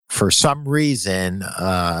for some reason,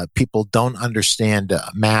 people don't understand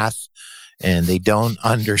math, and they don't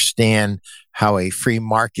understand how a free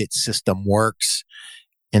market system works,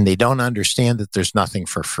 and they don't understand that there's nothing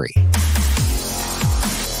for free.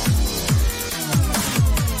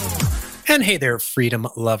 And hey there, freedom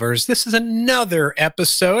lovers. This is another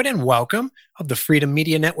episode and welcome of the Freedom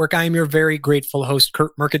Media Network. I am your very grateful host,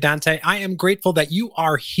 Kurt Mercadante. I am grateful that you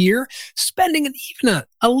are here spending even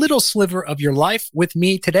a little sliver of your life with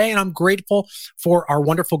me today. And I'm grateful for our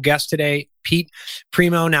wonderful guest today, Pete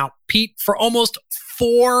Primeau. Now, Pete, for almost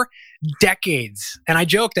 4 decades. And I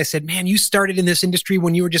joked, I said, man, you started in this industry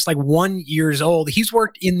when you were just like 1 year old. He's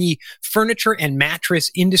worked in the furniture and mattress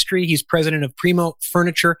industry. He's president of Primeau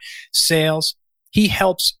Furniture Sales. He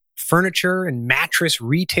helps furniture and mattress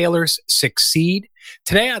retailers succeed.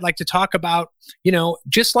 Today, I'd like to talk about,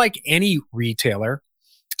 just like any retailer,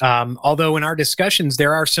 although in our discussions,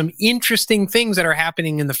 there are some interesting things that are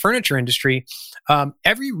happening in the furniture industry.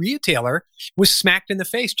 Every retailer was smacked in the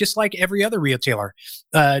face, just like every other retailer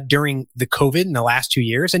during the COVID in the last 2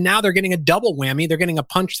 years. And now they're getting a double whammy. They're getting a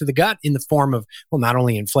punch to the gut in the form of, well, not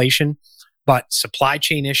only inflation, but supply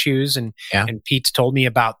chain issues. And Pete's told me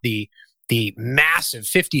about the massive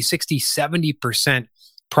 50, 60, 70%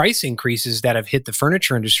 price increases that have hit the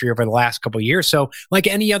furniture industry over the last couple of years. So like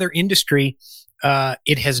any other industry,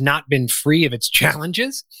 it has not been free of its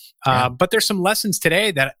challenges, but there's some lessons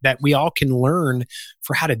today that we all can learn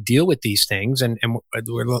for how to deal with these things. And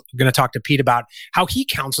we're going to talk to Pete about how he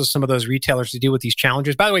counsels some of those retailers to deal with these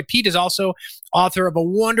challenges. By the way, Pete is also author of a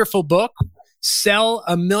wonderful book, Sell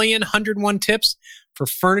a Million 101 Tips for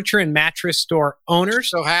Furniture and Mattress Store Owners.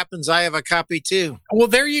 So happens I have a copy too. Well,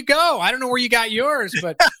 there you go. I don't know where you got yours,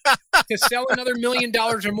 but to sell another $1 million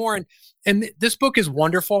or more. And this book is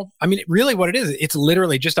wonderful. I mean, really what it is, it's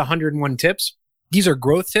literally just 101 tips. These are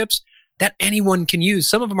growth tips that anyone can use.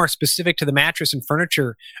 Some of them are specific to the mattress and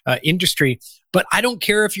furniture industry, but I don't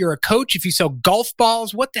care if you're a coach, if you sell golf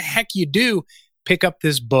balls, what the heck you do, pick up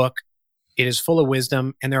this book. It is full of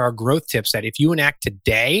wisdom, and there are growth tips that if you enact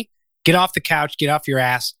today, get off the couch, get off your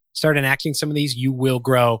ass, start enacting some of these, you will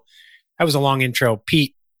grow. That was a long intro.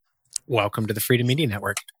 Pete, welcome to the Freedom Media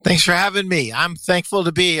Network. Thanks for having me. I'm thankful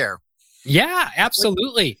to be here. Yeah,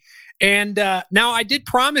 absolutely. And now I did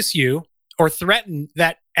promise you or threaten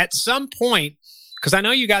that at some point, because I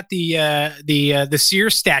know you got the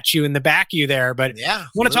Sears statue in the back of you there, but I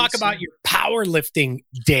want to talk about your powerlifting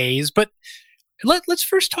days. But let's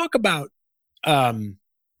first talk about, I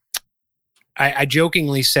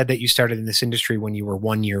jokingly said that you started in this industry when you were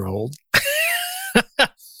 1 year old.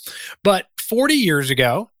 But 40 years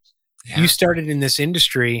ago, you started in this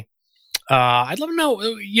industry. I'd love to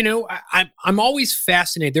know, I'm always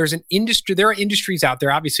fascinated. There are industries out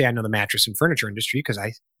there. Obviously, I know the mattress and furniture industry because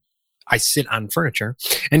I sit on furniture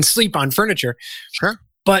and sleep on furniture. Sure.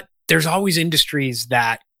 But there's always industries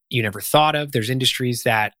that you never thought of. There's industries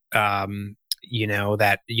that, how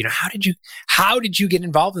did you get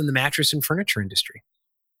involved in the mattress and furniture industry?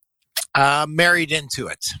 Married into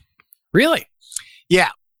it. Really?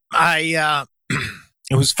 Yeah.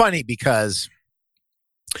 It was funny because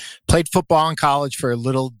played football in college for a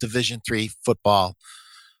little Division III football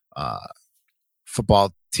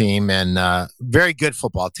team, and very good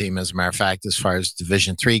football team, as a matter of fact, as far as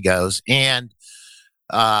Division III goes. And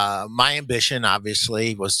my ambition,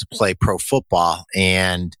 obviously, was to play pro football.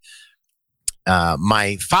 And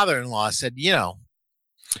my father-in-law said,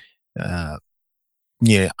 I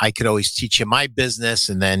could always teach you my business,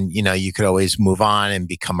 and then, you could always move on and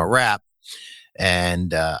become a rep.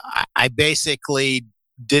 And I basically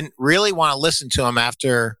didn't really want to listen to him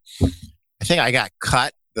after, I think I got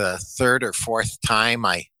cut the third or fourth time.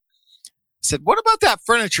 I said, what about that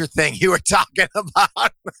furniture thing you were talking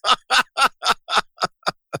about?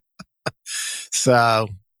 So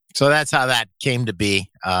that's how that came to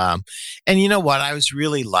be. And you know what? I was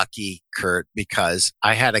really lucky, Kurt, because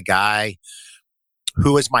I had a guy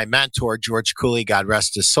who was my mentor, George Cooley, God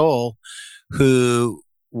rest his soul, who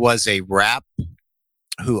was a rep,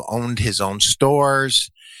 who owned his own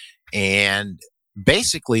stores. And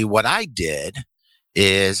basically what I did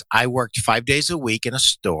is I worked 5 days a week in a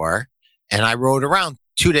store, and I rode around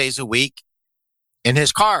 2 days a week in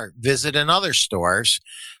his car, visiting other stores.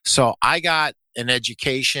 So I got an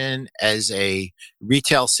education as a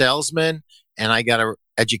retail salesman, and I got an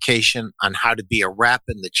education on how to be a rep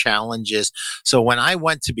and the challenges. So when I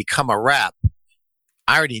went to become a rep,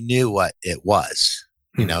 I already knew what it was.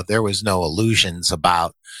 There was no illusions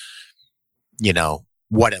about,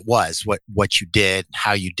 what it was, what you did,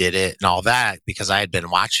 how you did it, and all that, because I had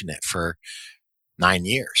been watching it for 9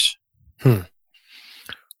 years.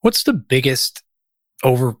 What's the biggest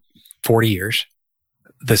 40 years,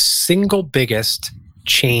 the single biggest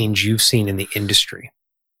change you've seen in the industry?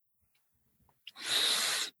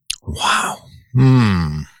 Wow.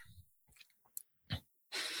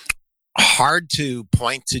 Hard to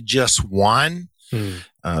point to just one,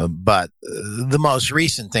 but the most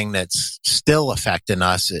recent thing that's still affecting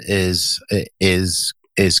us is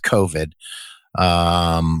COVID.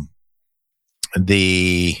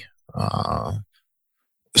 The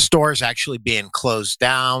stores actually being closed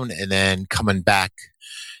down and then coming back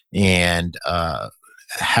and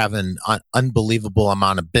having an unbelievable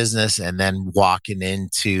amount of business, and then walking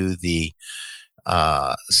into the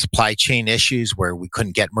supply chain issues where we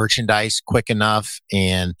couldn't get merchandise quick enough,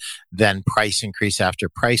 and then price increase after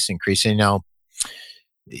price increase. You know,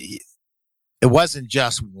 it wasn't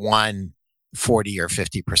just one 40 or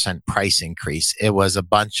 50% price increase. It was a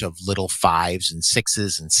bunch of little 5s and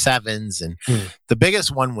 6s and 7s. And the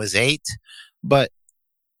biggest one was 8. But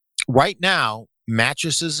right now,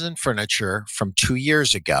 mattresses and furniture from 2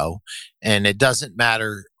 years ago, and it doesn't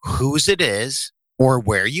matter whose it is or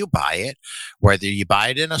where you buy it, whether you buy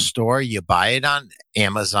it in a store, you buy it on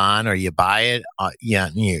Amazon, or you buy it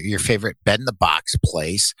your favorite bed in the box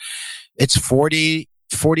place, it's 45%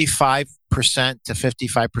 to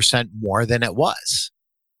 55% more than it was.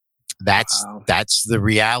 That's the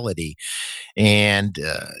reality. And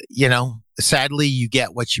sadly, you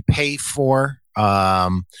get what you pay for.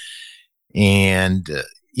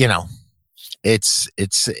 It's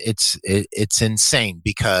insane,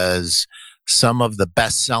 because some of the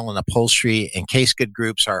best selling upholstery and case good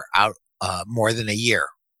groups are out more than a year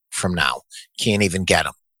from now. Can't even get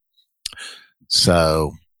them.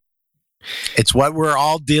 So it's what we're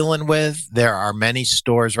all dealing with. There are many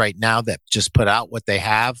stores right now that just put out what they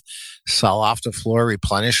have, sell off the floor,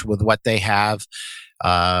 replenish with what they have,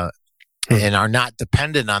 and are not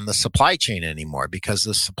dependent on the supply chain anymore, because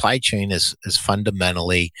the supply chain is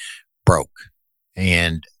fundamentally broke.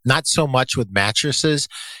 And not so much with mattresses.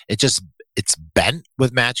 It's bent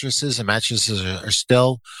with mattresses, and mattresses are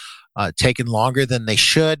still taking longer than they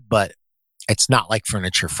should, but it's not like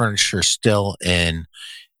furniture. Furniture is still in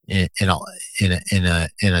a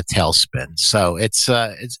tailspin. So it's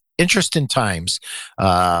interesting times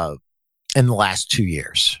in the last 2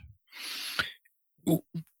 years.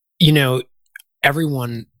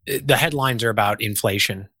 Everyone, the headlines are about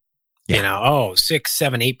inflation. Yeah. 6,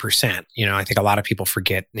 7, 8%. I think a lot of people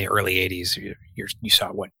forget in the early 80s, you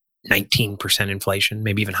saw 19% inflation,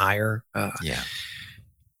 maybe even higher. Yeah.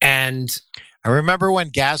 And I remember when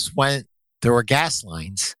gas went, there were gas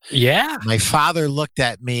lines. Yeah. My father looked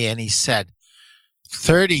at me and he said,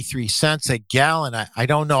 33 cents a gallon. I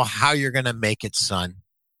don't know how you're going to make it, son.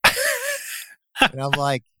 And I'm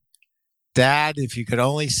like, Dad, if you could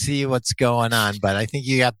only see what's going on, but I think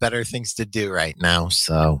you got better things to do right now.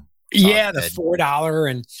 So yeah, the $4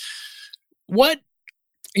 and what,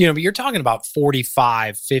 but you're talking about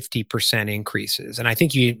 45, 50% increases. And I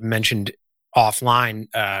think you mentioned offline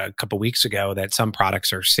a couple of weeks ago that some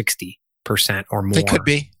products are 60% or more. They could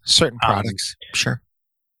be certain products. Sure.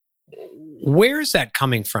 Where is that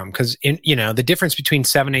coming from? Because the difference between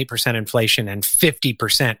 7, 8% inflation and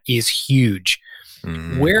 50% is huge.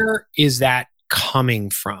 Where is that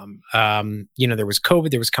coming from? There was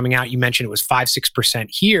COVID, there was coming out. You mentioned it was 5, 6%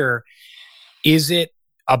 here. Is it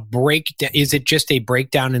a breakdown? Is it just a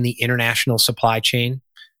breakdown in the international supply chain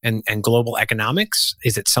and global economics?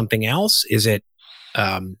 Is it something else? Is it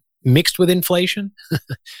mixed with inflation?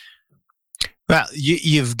 Well,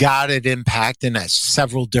 you've got it impacting at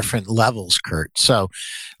several different levels, Kurt. So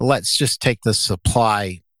let's just take the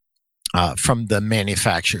supply from the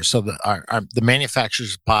manufacturer. So the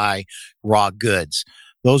manufacturers buy raw goods.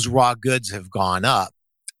 Those raw goods have gone up.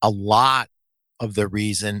 A lot of the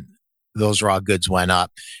reason those raw goods went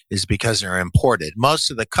up is because they're imported.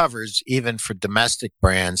 Most of the covers, even for domestic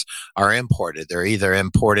brands, are imported. They're either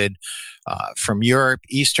imported from Europe,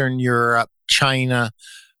 Eastern Europe, China,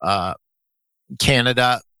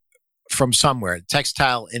 Canada, from somewhere. The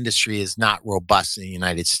textile industry is not robust in the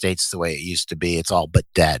United States the way it used to be. It's all but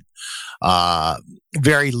dead.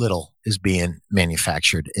 Very little is being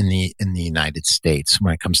manufactured in the United States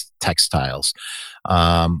when it comes to textiles.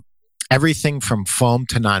 Everything from foam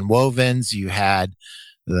to nonwovens. You had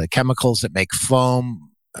the chemicals that make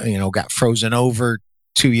foam, got frozen over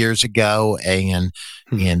 2 years ago, and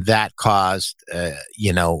that caused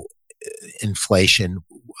inflation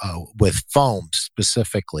with foam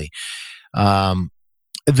specifically.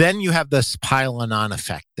 Then you have this piling on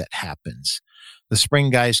effect that happens. the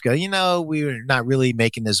spring guys go, we're not really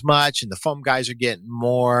making as much, and the foam guys are getting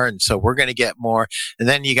more, and so we're going to get more. And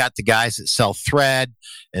then you got the guys that sell thread,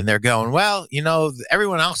 and they're going, well,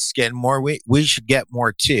 everyone else is getting more. We should get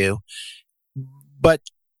more too. But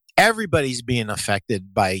everybody's being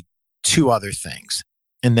affected by two other things,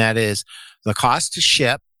 and that is the cost to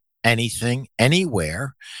ship anything,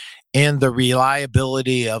 anywhere, and the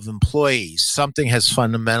reliability of employees. Something has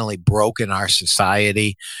fundamentally broken our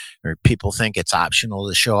society, or people think it's optional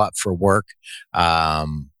to show up for work. I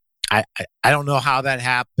don't know how that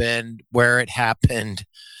happened, where it happened.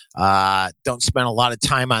 Don't spend a lot of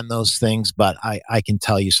time on those things, but I can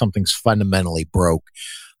tell you something's fundamentally broke.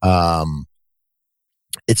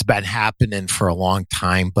 It's been happening for a long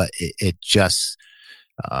time, but it just,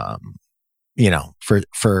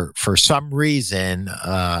 for some reason,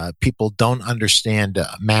 people don't understand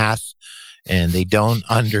math, and they don't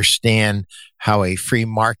understand how a free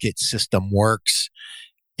market system works,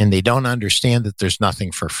 and they don't understand that there's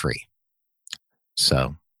nothing for free.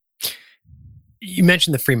 So, you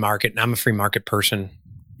mentioned the free market, and I'm a free market person.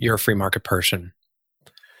 You're a free market person.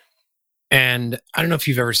 And I don't know if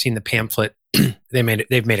you've ever seen the pamphlet. They've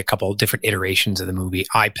made a couple of different iterations of the movie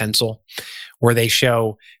iPencil, where they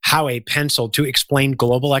show how a pencil to explain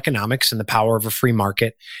global economics and the power of a free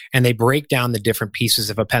market. And they break down the different pieces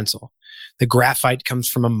of a pencil. The graphite comes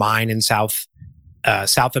from a mine in South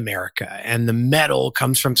America, and the metal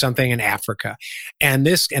comes from something in Africa, and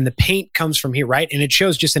the paint comes from here, right? And it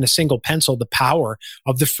shows just in a single pencil the power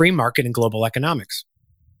of the free market and global economics.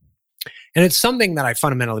 And it's something that I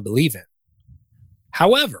fundamentally believe in.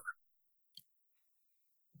 However,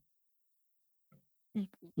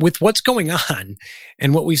 with what's going on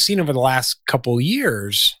and what we've seen over the last couple of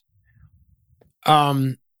years,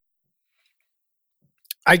 I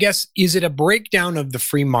guess, is it a breakdown of the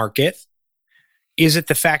free market? Is it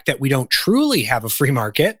the fact that we don't truly have a free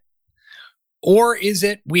market? Or is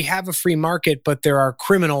it we have a free market, but there are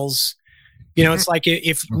criminals? It's like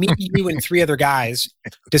if me, you, and three other guys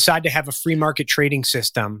decide to have a free market trading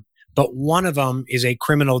system, but one of them is a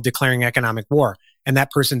criminal declaring economic war, and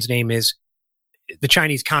that person's name is the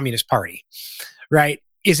Chinese Communist Party, right?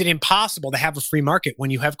 Is it impossible to have a free market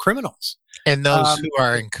when you have criminals? And those who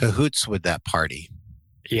are in cahoots with that party.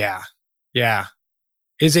 Yeah.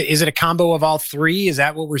 Is it a combo of all three? Is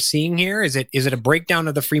that what we're seeing here? Is it a breakdown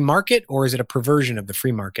of the free market, or is it a perversion of the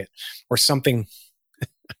free market, or something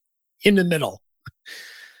in the middle?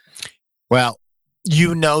 Well,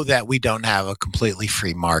 that we don't have a completely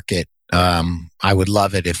free market. I would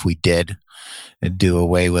love it if we did, and do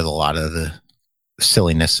away with a lot of the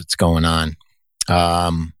silliness that's going on.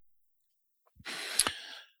 I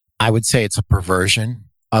would say it's a perversion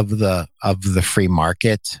of the free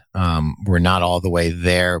market. We're not all the way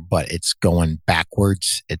there, but it's going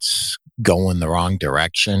backwards. It's going the wrong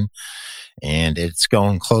direction, and it's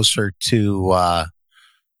going closer to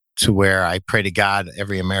where I pray to God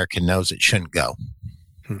every American knows it shouldn't go.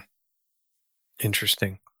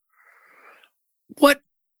 Interesting.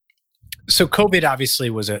 So COVID obviously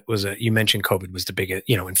was a, you mentioned COVID was the biggest,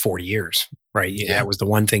 in 40 years, right? Yeah. That was the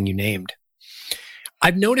one thing you named.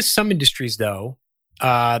 I've noticed some industries though,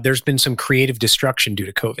 there's been some creative destruction due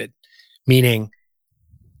to COVID, meaning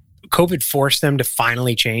COVID forced them to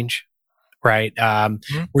finally change, right?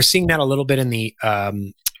 We're seeing that a little bit in the,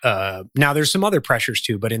 now there's some other pressures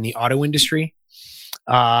too, but in the auto industry,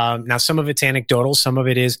 now some of it's anecdotal, some of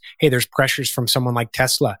it is, hey, there's pressures from someone like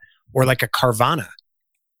Tesla or like a Carvana,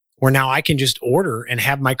 where now I can just order and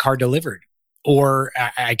have my car delivered, or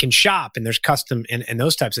I can shop and there's custom and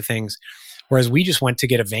those types of things. Whereas we just went to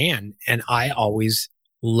get a van, and I always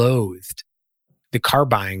loathed the car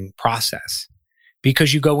buying process,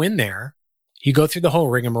 because you go in there, you go through the whole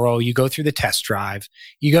rigmarole, you go through the test drive,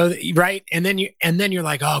 you go right, and then you're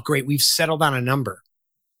like, oh great, we've settled on a number.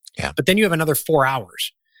 Yeah. But then you have another 4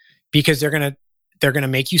 hours, because they're gonna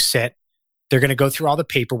make you sit. They're going to go through all the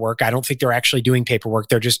paperwork. I don't think they're actually doing paperwork.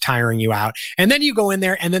 They're just tiring you out. And then you go in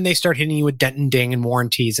there, and then they start hitting you with dent and ding and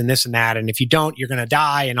warranties and this and that. And if you don't, you're going to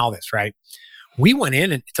die and all this, right? We went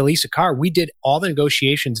in to lease a car. We did all the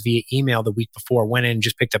negotiations via email the week before, went in and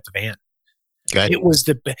just picked up the van. Good. It was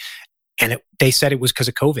they said it was because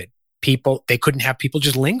of COVID. They couldn't have people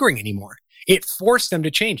just lingering anymore. It forced them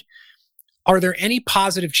to change. Are there any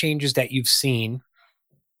positive changes that you've seen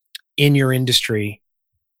in your industry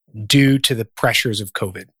due to the pressures of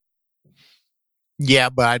COVID? Yeah,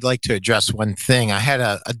 but I'd like to address one thing. I had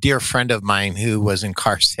a dear friend of mine who was in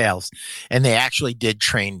car sales, and they actually did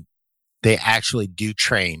train. They actually do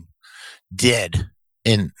train. Did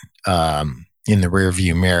in the rear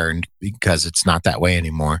view mirror, because it's not that way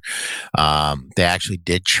anymore. They actually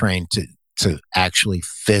did train to actually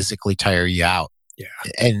physically tire you out. Yeah.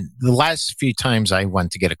 And the last few times I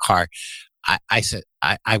went to get a car, I said,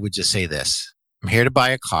 I would just say this: I'm here to buy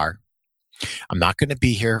a car. I'm not going to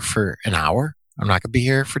be here for an hour. I'm not going to be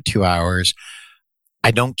here for 2 hours. I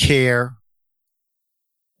don't care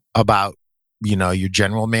about, your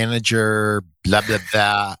general manager, blah, blah,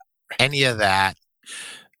 blah, any of that.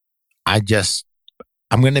 I'm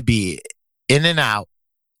going to be in and out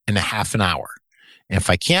in a half an hour. And if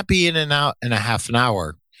I can't be in and out in a half an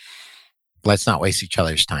hour, let's not waste each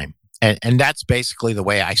other's time. And that's basically the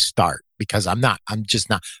way I start, because I'm not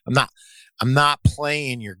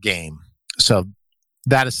playing your game. So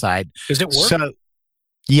that aside. Does it work? So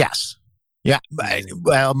yes. Yeah.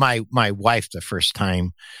 Well, my wife, the first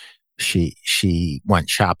time she went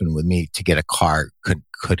shopping with me to get a car,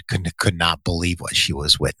 could not believe what she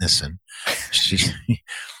was witnessing.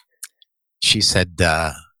 She said,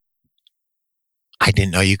 I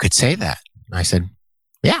didn't know you could say that. And I said,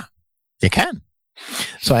 yeah, you can.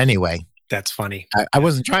 So anyway, that's funny. I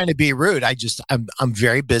wasn't trying to be rude. I'm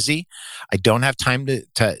very busy. I don't have time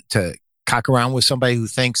to cock around with somebody who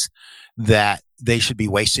thinks that they should be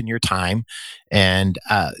wasting your time. And,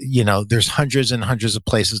 there's hundreds and hundreds of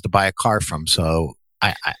places to buy a car from. So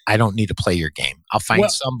I don't need to play your game. I'll find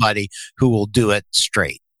somebody who will do it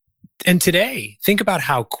straight. And today, think about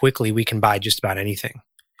how quickly we can buy just about anything.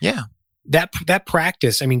 Yeah. That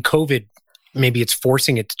practice, I mean, COVID, maybe it's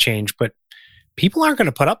forcing it to change, but people aren't going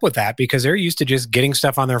to put up with that because they're used to just getting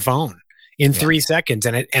stuff on their phone in 3 seconds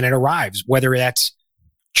and it arrives, whether that's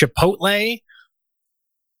Chipotle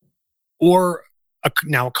or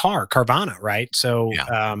now a car, Carvana, right? So,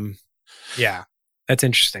 that's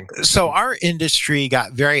interesting. So our industry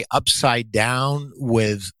got very upside down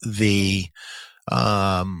with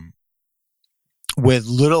with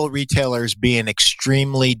little retailers being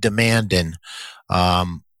extremely demanding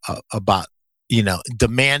about,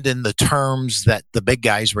 demanding the terms that the big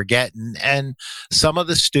guys were getting. And some of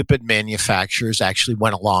the stupid manufacturers actually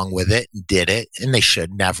went along with it and did it, and they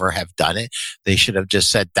should never have done it. They should have just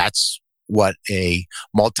said, that's what a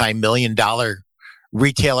multi-million-dollar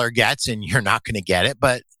retailer gets, and you're not going to get it.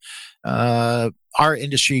 But our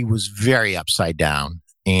industry was very upside down,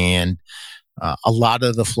 and a lot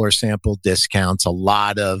of the floor sample discounts, a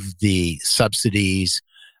lot of the subsidies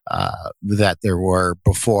that there were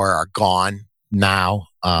before are gone now.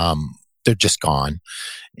 They're just gone.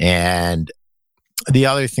 And the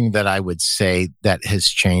other thing that I would say that has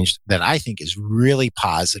changed that I think is really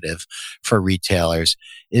positive for retailers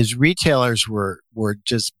is retailers were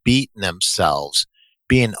just beating themselves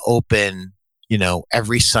being open,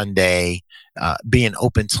 every Sunday, being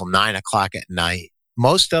open till 9 o'clock at night.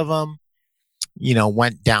 Most of them,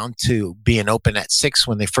 went down to being open at 6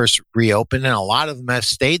 when they first reopened, and a lot of them have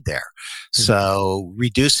stayed there. Mm-hmm. So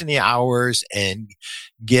reducing the hours and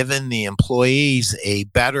giving the employees a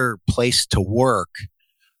better place to work,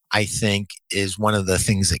 I think, is one of the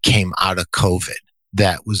things that came out of COVID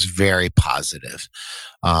that was very positive.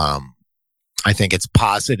 I think it's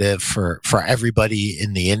positive for everybody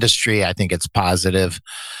in the industry. I think it's positive.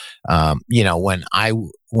 When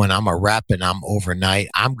I'm a rep and I'm overnight,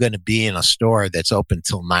 I'm going to be in a store that's open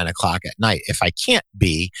till 9 o'clock at night. If I can't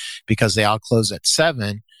be because they all close at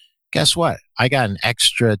 7, guess what? I got an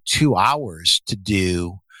extra 2 hours to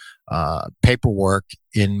do paperwork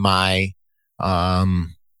in my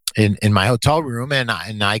in my hotel room, and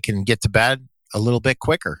I can get to bed a little bit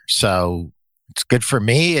quicker. So it's good for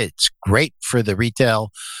me. It's great for the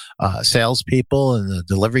retail salespeople and the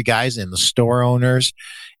delivery guys and the store owners.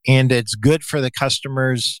 And it's good for the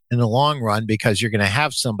customers in the long run because you're going to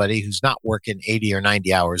have somebody who's not working 80 or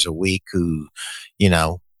 90 hours a week who,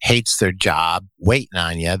 hates their job, waiting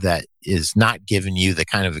on you, that is not giving you the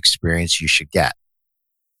kind of experience you should get.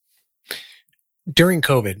 During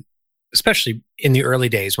COVID, especially in the early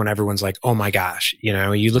days when everyone's like, oh my gosh,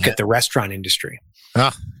 you look at the restaurant industry.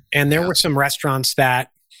 And there were some restaurants that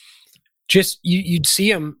just, you'd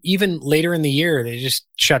see them even later in the year, they just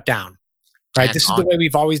shut down. Right. This is the way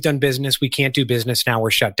we've always done business. We can't do business now.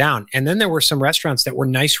 We're shut down. And then there were some restaurants that were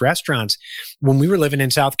nice restaurants. When we were living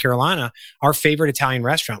in South Carolina, our favorite Italian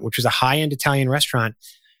restaurant, which was a high-end Italian restaurant,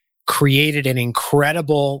 created an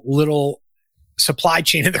incredible little supply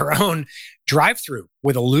chain of their own drive-through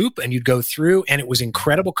with a loop, and you'd go through, and it was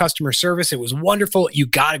incredible customer service. It was wonderful. You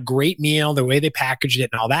got a great meal, the way they packaged it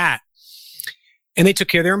and all that. And they took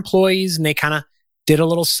care of their employees, and they kind of did a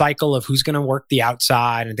little cycle of who's going to work the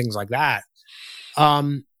outside and things like that.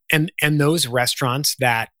 And those restaurants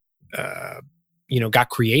that, got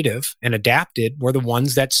creative and adapted were the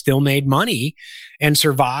ones that still made money and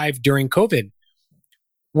survived during COVID.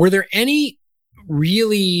 Were there any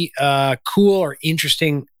really cool or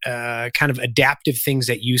interesting kind of adaptive things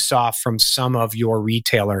that you saw from some of your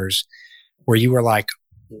retailers where you were like,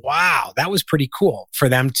 wow, that was pretty cool for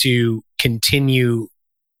them to continue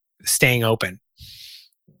staying open?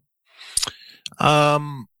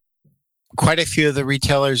 Quite a few of the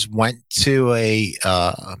retailers went to a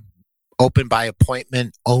open by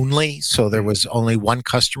appointment only. So there was only one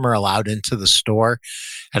customer allowed into the store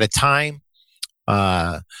at a time.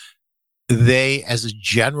 They, as a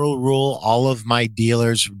general rule, all of my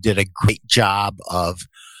dealers did a great job of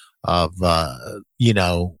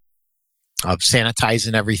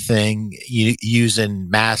sanitizing everything, using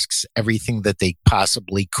masks, everything that they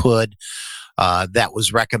possibly could. That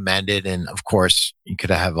was recommended. And of course, you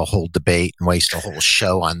could have a whole debate and waste a whole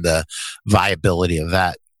show on the viability of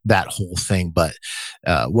that whole thing. But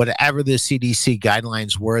whatever the CDC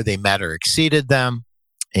guidelines were, they met or exceeded them.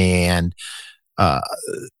 And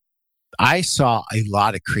I saw a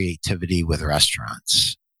lot of creativity with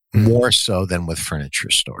restaurants, more so than with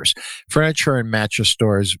furniture stores. Furniture and mattress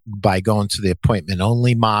stores, by going to the appointment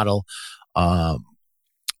only model,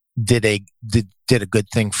 did a good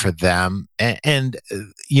thing for them, and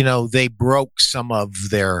they broke some of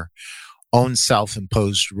their own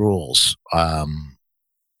self-imposed rules.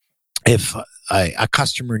 If a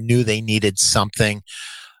customer knew they needed something,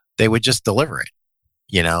 they would just deliver it.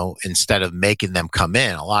 Instead of making them come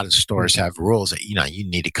in. A lot of stores have rules that, you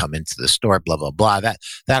need to come into the store, blah, blah, blah.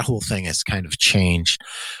 That whole thing has kind of changed.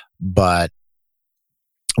 But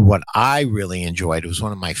what I really enjoyed was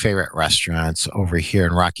one of my favorite restaurants over here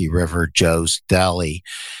in Rocky River, Joe's Deli.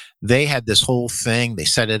 They had this whole thing. They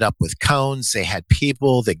set it up with cones. They had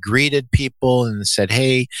people that greeted people and said,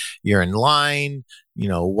 hey, you're in line.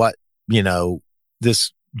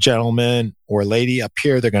 This gentleman or lady up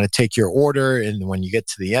here, they're going to take your order. And when you get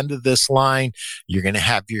to the end of this line, you're going to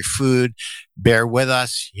have your food. Bear with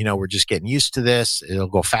us. We're just getting used to this. It'll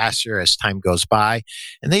go faster as time goes by.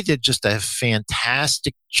 And they did just a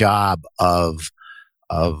fantastic job of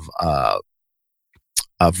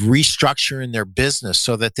restructuring their business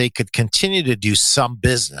so that they could continue to do some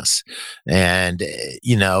business. And,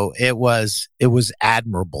 it was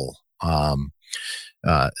admirable.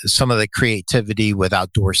 Some of the creativity with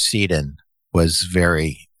outdoor seating was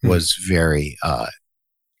very, it was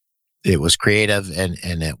creative and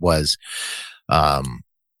it was, I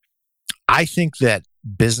think that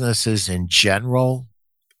businesses in general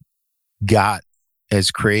got as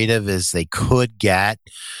creative as they could get.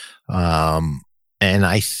 And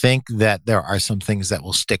I think that there are some things that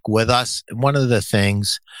will stick with us. And one of the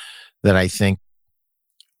things that I think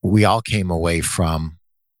we all came away from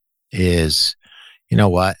is, you know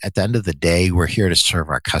what? At the end of the day, we're here to serve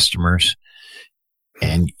our customers,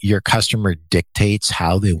 and your customer dictates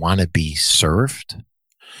how they want to be served.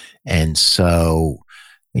 And so,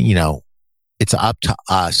 it's up to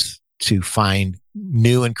us to find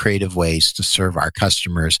new and creative ways to serve our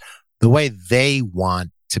customers the way they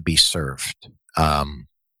want to be served.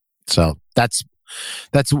 So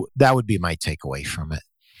that would be my takeaway from it.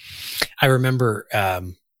 I remember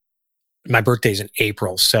my birthday's in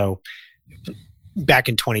April, so back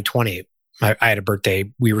in 2020, I had a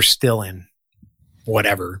birthday. We were still in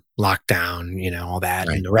whatever lockdown, all that,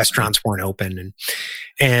 right. And the restaurants weren't open.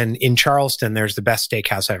 And in Charleston, there's the best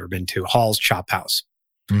steakhouse I've ever been to, Hall's Chop House.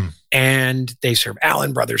 And they serve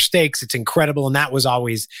Allen Brothers steaks. It's incredible. And that was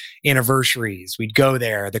always anniversaries. We'd go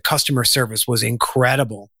there. The customer service was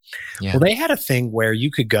incredible. Yeah. Well, they had a thing where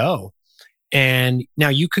you could go, and now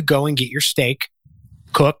you could go and get your steak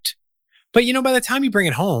cooked. But, by the time you bring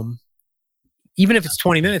it home, even if it's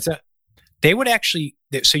 20 minutes, they would actually,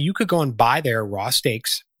 so you could go and buy their raw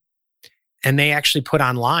steaks, and they actually put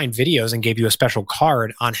online videos and gave you a special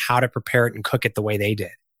card on how to prepare it and cook it the way they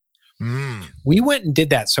did. We went and did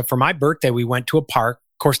that. So for my birthday, we went to a park.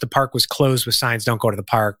 Of course, the park was closed with signs, don't go to the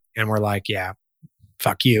park. And we're like, yeah,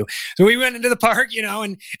 fuck you. So we went into the park,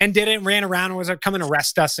 and did it and ran around and was like, come and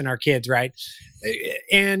arrest us and our kids, right?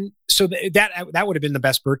 And so that would have been the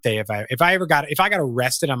best birthday if I got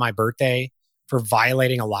arrested on my birthday for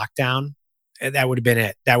violating a lockdown. That would have been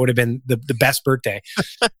it. That would have been the best birthday.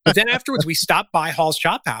 But then afterwards, we stopped by Hall's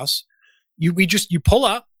Chop House. You pull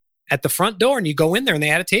up at the front door and you go in there, and they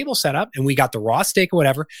had a table set up, and we got the raw steak or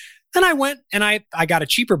whatever. Then I went and I got a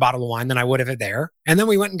cheaper bottle of wine than I would have there. And then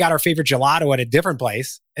we went and got our favorite gelato at a different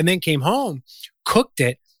place, and then came home, cooked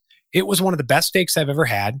it. It was one of the best steaks I've ever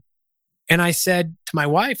had. And I said to my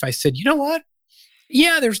wife, you know what?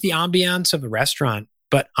 Yeah, there's the ambiance of the restaurant,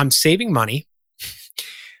 but I'm saving money.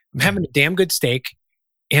 I'm having a damn good steak,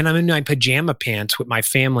 and I'm in my pajama pants with my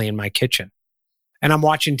family in my kitchen, and I'm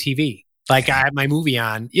watching TV. Like I have my movie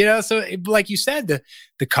on, so like you said, the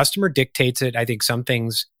customer dictates it. I think some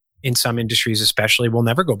things in some industries especially will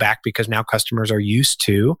never go back because now customers are used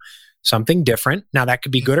to something different. Now that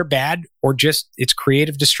could be good or bad, or just it's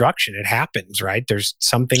creative destruction. It happens, right? There's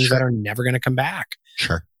some things that are never going to come back.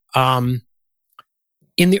 Sure.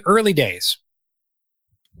 In the early days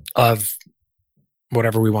of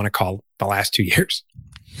whatever we want to call the last 2 years,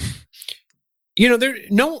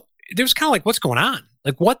 there's kind of like, what's going on?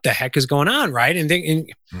 Like, what the heck is going on, right?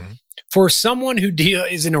 And for someone who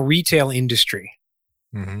is in a retail industry,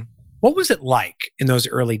 what was it like in those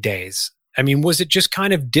early days? I mean, was it just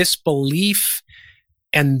kind of disbelief,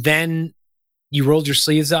 and then you rolled your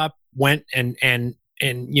sleeves up, went and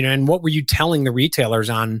what were you telling the retailers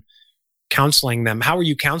on counseling them? How were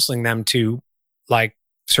you counseling them to like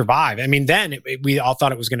survive? I mean, then we all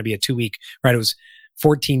thought it was going to be a 2-week, right? It was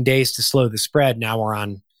 14 days to slow the spread. Now we're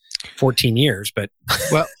on 14 years, but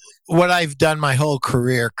well, what I've done my whole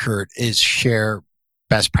career, Kurt, is share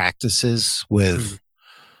best practices with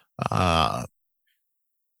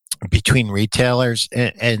between retailers,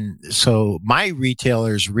 and so my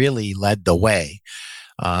retailers really led the way.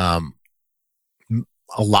 A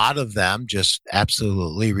lot of them just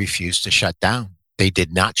absolutely refused to shut down. They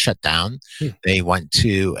did not shut down. They went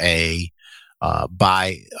to a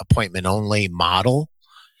by appointment only model.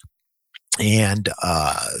 And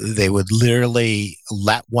they would literally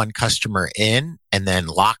let one customer in and then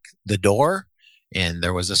lock the door. And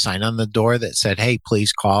there was a sign on the door that said, "Hey,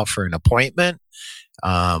 please call for an appointment.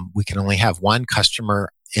 We can only have one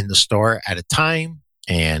customer in the store at a time."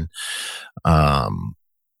 And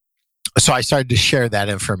so I started to share that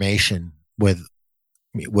information with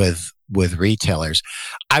retailers.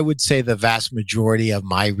 I would say the vast majority of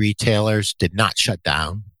my retailers did not shut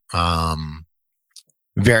down.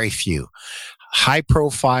 Very few. High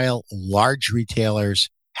profile, large retailers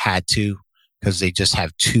had to, because they just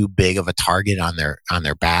have too big of a target on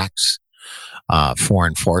their backs for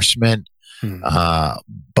enforcement.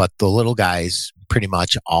 But the little guys, pretty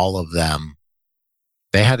much all of them,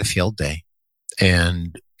 they had a field day.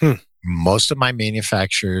 And most of my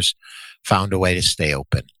manufacturers found a way to stay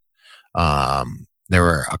open. There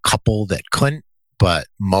were a couple that couldn't, but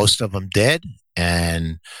most of them did.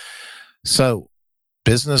 And so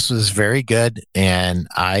business was very good, and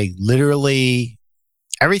I literally,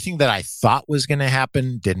 everything that I thought was going to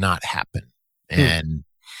happen did not happen. And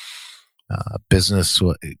business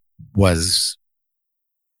was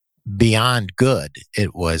beyond good.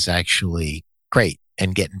 It was actually great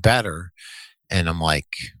and getting better. And I'm like,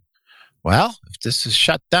 well, if this is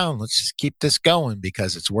shut down, let's just keep this going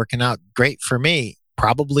because it's working out great for me.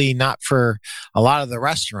 Probably not for a lot of the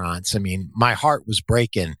restaurants. I mean, my heart was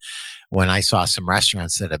breaking when I saw some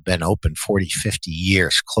restaurants that have been open 40, 50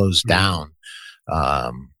 years closed down. That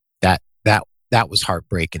was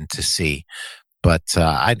heartbreaking to see. But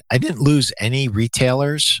I didn't lose any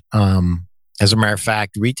retailers. As a matter of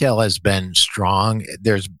fact, retail has been strong.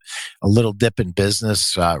 There's a little dip in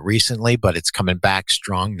business recently, but it's coming back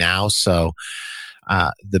strong now. So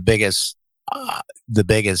the biggest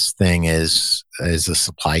thing is the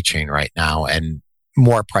supply chain right now, and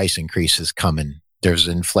more price increases coming. There's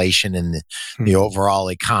inflation in the overall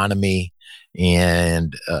economy,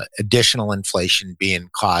 and additional inflation being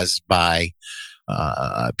caused by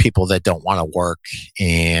people that don't want to work,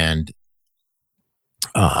 and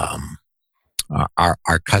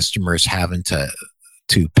our customers having to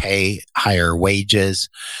pay higher wages,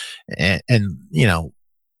 and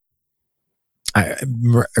I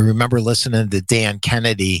remember listening to Dan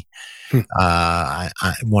Kennedy.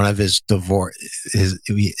 One of his divorces,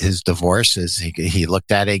 he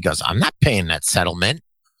looked at it. He goes, "I'm not paying that settlement.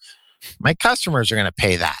 My customers are going to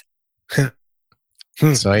pay that."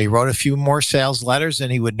 So he wrote a few more sales letters than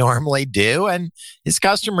he would normally do, and his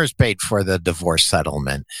customers paid for the divorce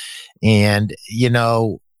settlement. And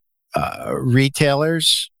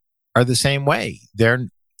retailers are the same way. They're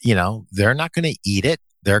not going to eat it.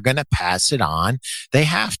 They're going to pass it on. They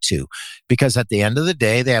have to, because at the end of the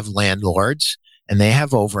day, they have landlords and they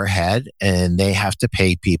have overhead and they have to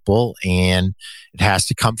pay people, and it has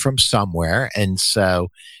to come from somewhere. And so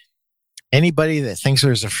anybody that thinks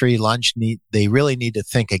there's a free lunch, they really need to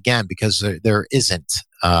think again, because there isn't.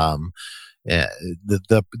 The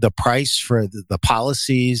price for the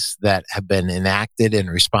policies that have been enacted in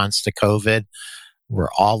response to COVID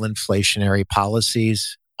were all inflationary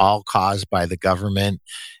policies, all caused by the government,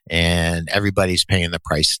 and everybody's paying the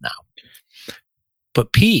price now.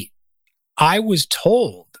 But Pete, I was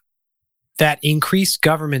told that increased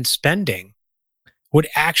government spending would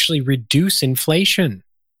actually reduce inflation.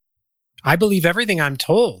 I believe everything I'm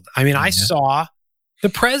told. I mean, I saw the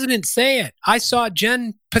president say it. I saw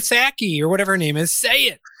Jen Psaki or whatever her name is say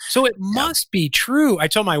it. So it must be true. I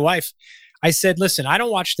told my wife, I said, listen, I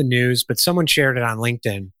don't watch the news, but someone shared it on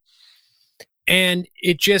LinkedIn. And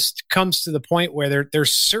it just comes to the point where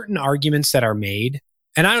there's certain arguments that are made.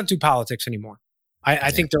 And I don't do politics anymore.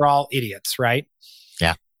 I think they're all idiots, right?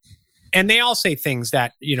 Yeah. And they all say things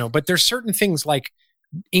that, but there's certain things like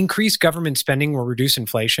increase government spending will reduce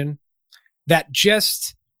inflation that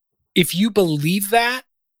just, if you believe that,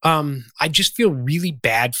 I just feel really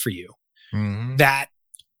bad for you. Mm-hmm. That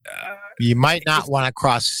you might not want to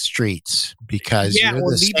cross streets because you're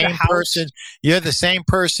the same the person. You're the same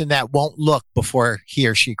person that won't look before he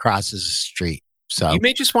or she crosses the street. So you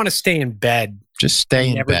may just want to stay in bed. Just stay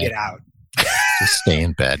in never bed. Get out. Just stay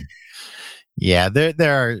in bed. Yeah, there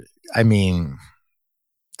are. I mean,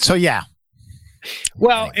 so yeah.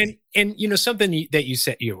 Well, and something that you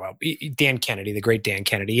said, Dan Kennedy, the great Dan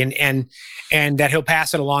Kennedy, and that he'll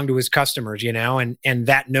pass it along to his customers, and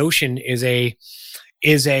that notion is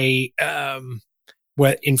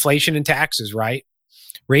what inflation and taxes, right?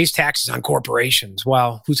 Raise taxes on corporations.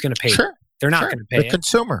 Well, who's going to pay? Sure, they're not going to pay.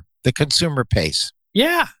 The consumer pays.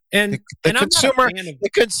 Yeah, and the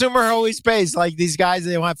consumer always pays. Like these guys,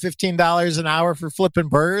 they want $15 an hour for flipping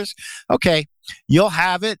burgers. Okay, you'll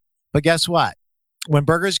have it, but guess what? When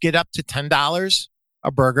burgers get up to $10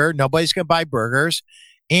 a burger, nobody's going to buy burgers,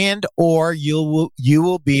 or you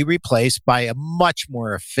will be replaced by a much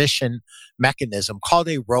more efficient mechanism called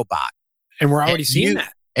a robot. And we're already seeing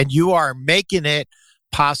that. And you are making it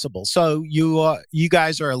possible. So you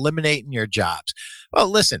guys are eliminating your jobs. Well,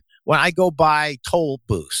 listen, when I go by toll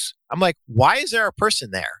booths, I'm like, why is there a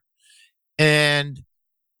person there? And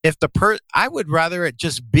if I would rather it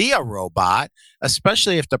just be a robot,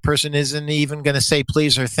 especially if the person isn't even going to say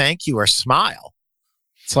please or thank you or smile.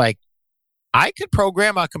 It's like, I could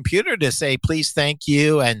program a computer to say please, thank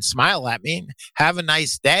you, and smile at me. Have a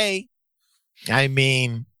nice day. I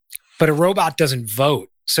mean, but a robot doesn't vote.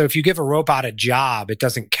 So if you give a robot a job, it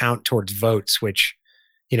doesn't count towards votes, which,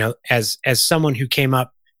 as someone who came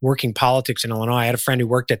up working politics in Illinois, I had a friend who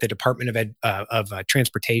worked at the Department of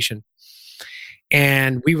Transportation.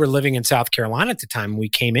 And we were living in South Carolina at the time. We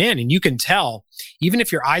came in, and you can tell, even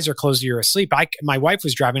if your eyes are closed or you're asleep. My wife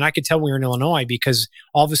was driving. I could tell we were in Illinois because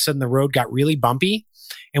all of a sudden the road got really bumpy,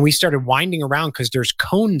 and we started winding around because there's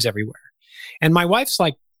cones everywhere. And my wife's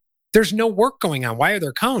like, "There's no work going on. Why are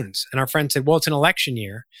there cones?" And our friend said, "Well, it's an election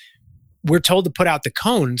year. We're told to put out the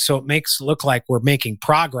cones so it makes it look like we're making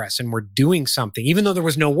progress and we're doing something, even though there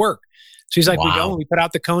was no work." So he's like, "We go and we put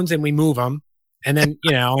out the cones and we move them." And then,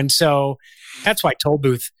 and so that's why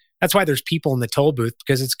that's why there's people in the toll booth,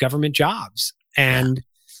 because it's government jobs. And,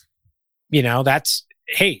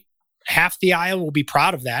 hey, half the aisle will be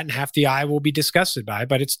proud of that and half the aisle will be disgusted by it,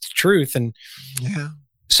 but it's the truth. And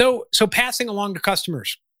so passing along to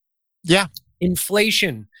customers. Yeah.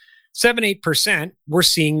 Inflation, 7-8%. We're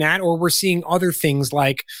seeing that, or we're seeing other things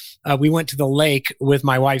like we went to the lake with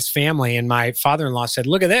my wife's family, and my father-in-law said,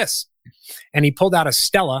 "Look at this." And he pulled out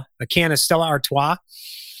a can of Stella Artois.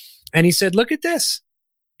 And he said, "Look at this.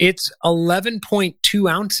 It's 11.2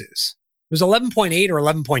 ounces. It was 11.8 or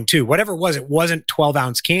 11.2, whatever it was. It wasn't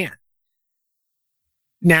 12-ounce can."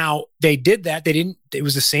 Now, they did that. It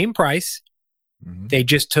was the same price. Mm-hmm. They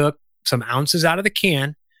just took some ounces out of the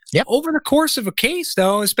can. Yep. Over the course of a case,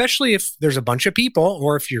 though, especially if there's a bunch of people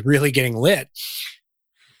or if you're really getting lit,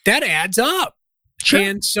 that adds up. Sure.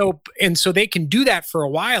 And so they can do that for a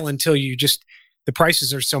while until the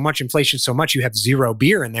prices are so much, inflation so much, you have zero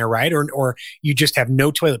beer in there, right? Or you just have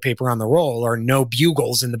no toilet paper on the roll or no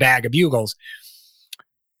Bugles in the bag of Bugles.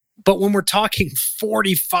 But when we're talking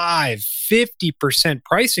 45, 50%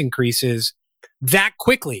 price increases that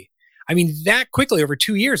quickly over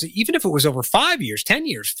 2 years, even if it was over 5 years, 10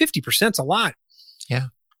 years, 50% is a lot. Yeah.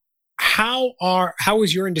 How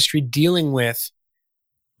is your industry dealing with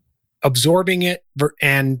absorbing it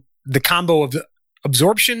and the combo of the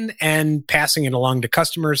absorption and passing it along to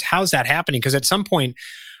customers? How's that happening? Because at some point,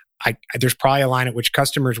 there's probably a line at which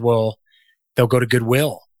customers they'll go to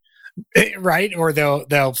Goodwill, right? Or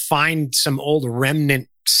they'll find some old remnant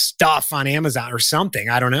stuff on Amazon or something.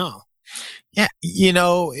 I don't know. Yeah.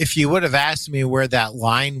 If you would have asked me where that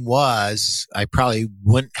line was, I probably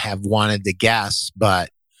wouldn't have wanted to guess, but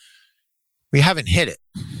we haven't hit it.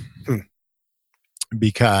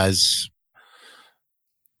 Because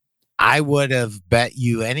I would have bet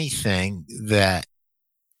you anything that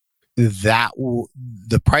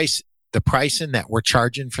the pricing that we're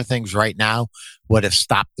charging for things right now would have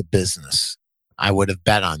stopped the business. I would have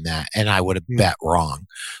bet on that, and I would have bet wrong.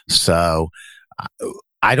 So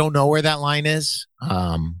I don't know where that line is.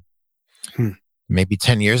 maybe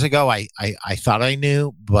 10 years ago, I thought I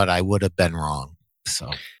knew, but I would have been wrong.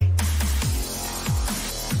 So.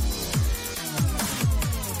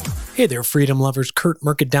 Hey there, freedom lovers. Kurt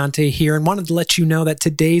Mercadante here, and wanted to let you know that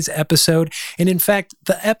today's episode, and in fact,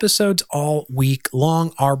 the episodes all week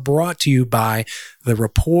long, are brought to you by the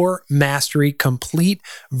Rapport Mastery Complete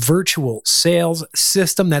Virtual Sales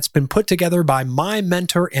System that's been put together by my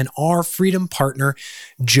mentor and our freedom partner,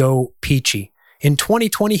 Joe Peachy. In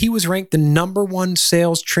 2020, he was ranked the #1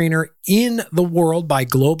 sales trainer in the world by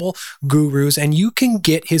global gurus, and you can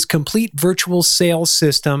get his complete virtual sales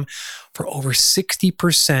system for over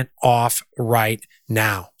 60% off right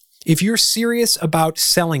now. If you're serious about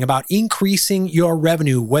selling, about increasing your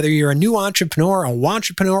revenue, whether you're a new entrepreneur,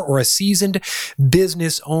 or a seasoned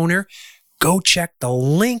business owner, go check the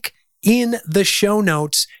link in the show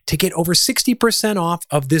notes to get over 60% off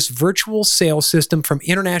of this virtual sales system from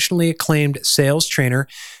internationally acclaimed sales trainer,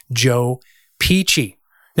 Joe Peachy.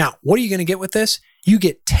 Now, what are you going to get with this? You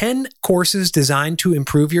get 10 courses designed to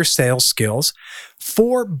improve your sales skills,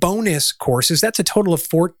 4 bonus courses. That's a total of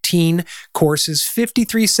 14 courses,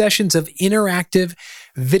 53 sessions of interactive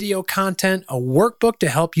video content, a workbook to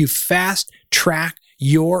help you fast track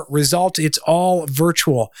your results. It's all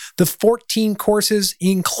virtual. The 14 courses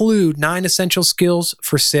include 9 essential skills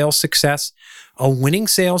for sales success, a winning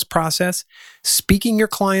sales process, speaking your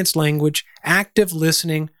client's language, active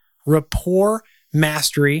listening, rapport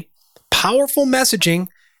mastery, powerful messaging,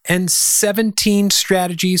 and 17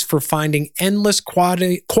 strategies for finding endless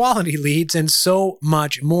quality leads, and so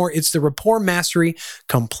much more. It's the Rapport Mastery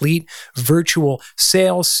Complete Virtual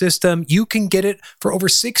Sales System. You can get it for over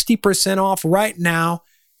 60% off right now.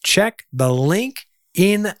 Check the link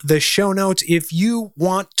in the show notes if you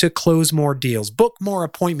want to close more deals, book more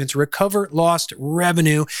appointments, recover lost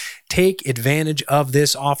revenue. Take advantage of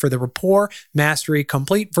this offer, the Rapport Mastery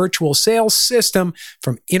Complete Virtual Sales System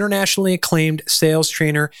from internationally acclaimed sales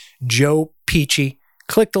trainer Joe Peachy.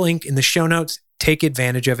 Click the link in the show notes. Take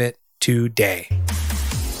advantage of it today.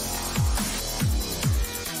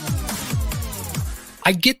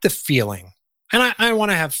 I get the feeling, and I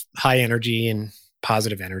want to have high energy and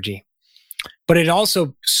positive energy, but it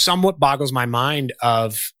also somewhat boggles my mind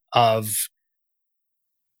of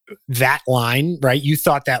that line, right? You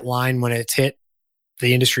thought that line when it's hit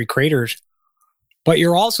the industry craters, but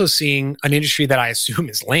you're also seeing an industry that I assume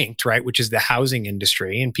is linked, right? Which is the housing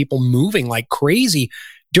industry, and people moving like crazy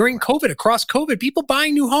during COVID, across COVID, people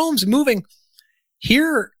buying new homes, moving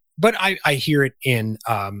here. But I hear it in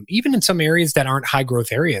even in some areas that aren't high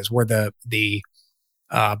growth areas where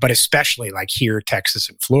but especially like here, Texas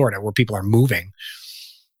and Florida, where people are moving.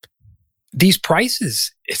 These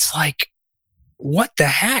prices, it's like, what the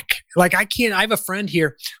heck? Like I have a friend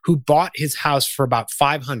here who bought his house for about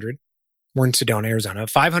 500. We're in Sedona, Arizona,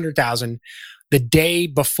 500,000 the day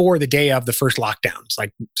before the day of the first lockdowns.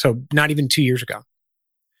 Like, so not even 2 years ago.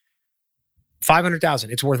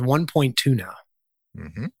 500,000. It's worth 1.2 now.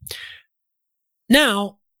 Mm-hmm.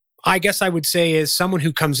 Now, I guess I would say is someone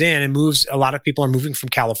who comes in and moves, a lot of people are moving from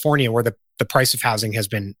California where the price of housing has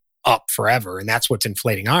been up forever, and that's what's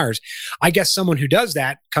inflating ours. I guess someone who does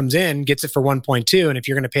that comes in, gets it for 1.2, and if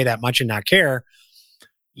you're going to pay that much and not care,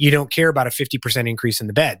 you don't care about a 50% increase in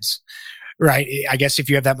the beds, right? I guess if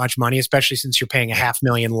you have that much money, especially since you're paying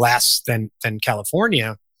 $500,000 less than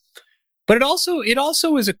California. But it also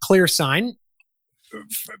is a clear sign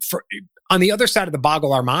for on the other side of the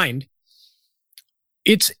boggle our mind.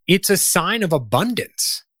 It's a sign of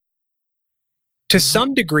abundance to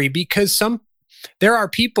some degree, because there are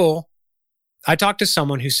people. I talked to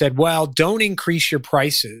someone who said, well, don't increase your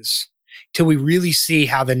prices till we really see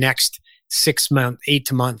how the next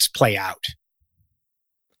 8 months play out.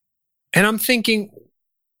 And I'm thinking,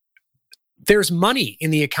 there's money in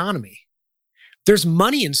the economy. There's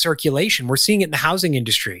money in circulation. We're seeing it in the housing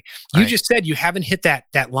industry. You just said you haven't hit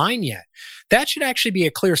that line yet. That should actually be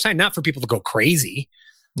a clear sign, not for people to go crazy,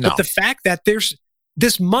 but the fact that there's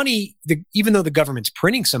this money, even though the government's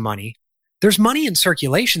printing some money, there's money in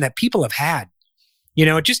circulation that people have had.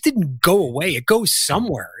 It just didn't go away. It goes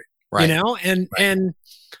somewhere, and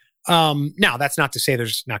now that's not to say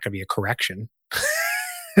there's not going to be a correction.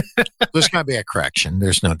 There's going to be a correction.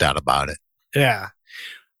 There's no doubt about it. Yeah.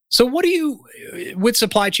 So what do you, with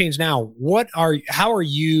supply chains now, how are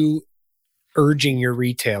you urging your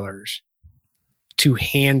retailers to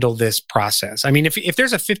handle this process? I mean, if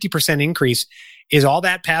there's a 50% increase, is all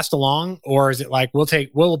that passed along, or is it like,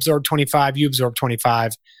 we'll absorb 25, you absorb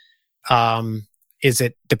 25? Is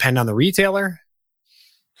it depend on the retailer?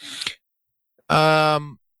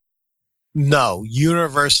 No,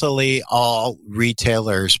 universally, all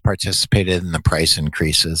retailers participated in the price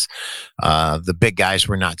increases. The big guys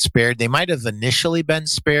were not spared. They might have initially been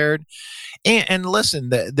spared. And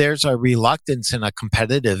listen, there's a reluctance in a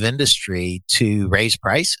competitive industry to raise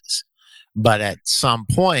prices. But at some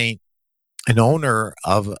point, an owner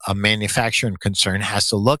of a manufacturing concern has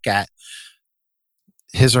to look at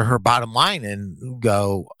his or her bottom line and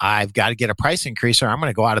go, I've got to get a price increase or I'm going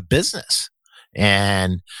to go out of business.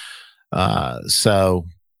 And so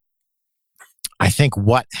I think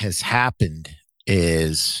what has happened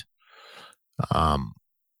is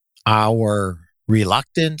our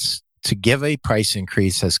reluctance to give a price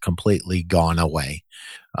increase has completely gone away.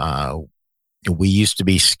 We used to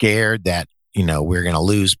be scared that, we're going to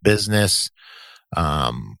lose business.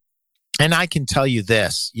 And I can tell you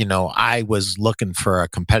this, I was looking for a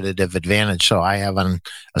competitive advantage. So I have on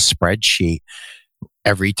a spreadsheet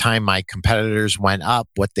every time my competitors went up,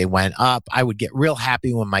 what they went up. I would get real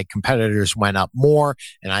happy when my competitors went up more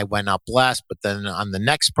and I went up less. But then on the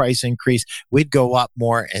next price increase, we'd go up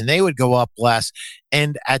more and they would go up less.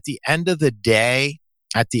 And at the end of the day,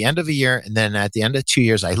 at the end of a year, and then at the end of 2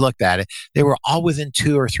 years, I looked at it, they were all within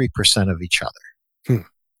 2 or 3% of each other.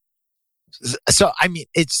 So, I mean,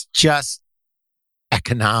 it's just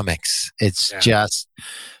economics. It's just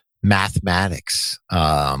mathematics.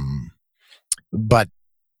 But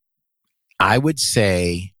I would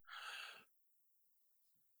say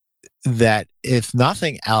that if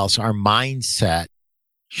nothing else, our mindset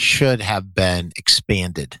should have been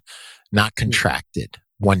expanded, not contracted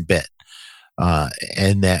one bit.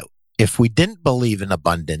 And that if we didn't believe in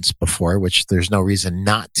abundance before, which there's no reason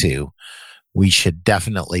not to, we should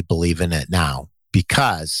definitely believe in it now,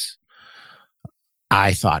 because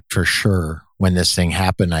I thought for sure when this thing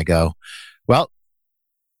happened, I go, well,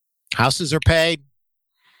 houses are paid.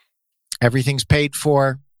 Everything's paid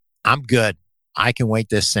for. I'm good. I can wait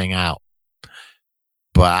this thing out.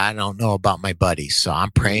 But I don't know about my buddies. So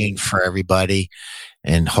I'm praying for everybody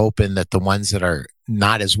and hoping that the ones that are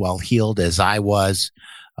not as well healed as I was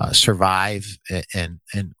survive. And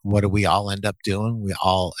what do we all end up doing? We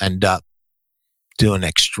all end up doing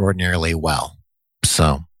extraordinarily well.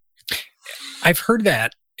 So I've heard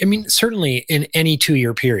that. I mean, certainly in any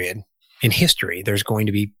 2-year period in history, there's going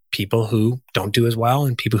to be people who don't do as well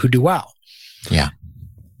and people who do well. Yeah.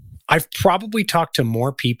 I've probably talked to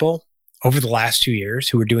more people over the last 2 years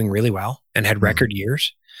who are doing really well and had record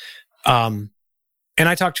years. And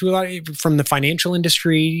I talked to a lot from the financial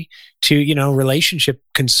industry to, relationship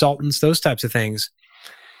consultants, those types of things.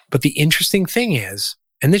 But the interesting thing is,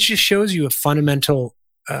 and this just shows you a fundamental,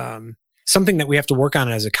 something that we have to work on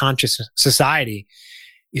as a conscious society,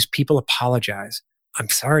 is people apologize. I'm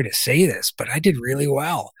sorry to say this, but I did really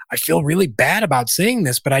well. I feel really bad about saying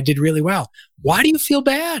this, but I did really well. Why do you feel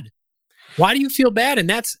bad? Why do you feel bad? And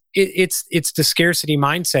that's it's the scarcity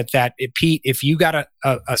mindset that, Pete, if you got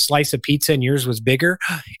a slice of pizza and yours was bigger,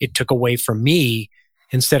 it took away from me,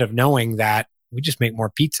 instead of knowing that we just make more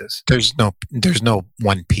pizzas. There's no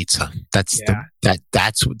one pizza. That's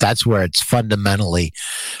that's where it's fundamentally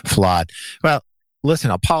flawed. Well,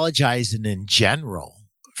 listen, apologizing in general,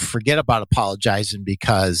 forget about apologizing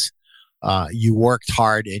because you worked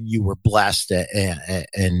hard and you were blessed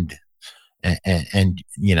and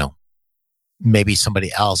maybe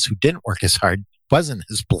somebody else who didn't work as hard wasn't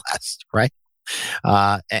as blessed, right?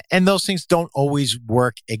 And those things don't always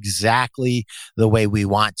work exactly the way we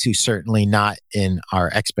want to, certainly not in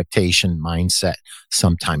our expectation mindset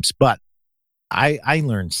sometimes. But I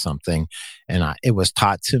learned something, and it was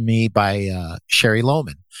taught to me by Sherry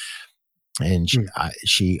Lohman. And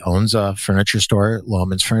she owns a furniture store,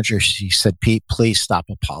 Lohman's Furniture. She said, Pete, please stop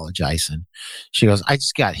apologizing. She goes, I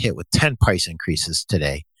just got hit with 10 price increases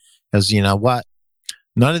today. Because you know what?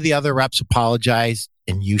 None of the other reps apologized,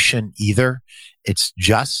 and you shouldn't either. It's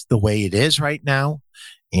just the way it is right now.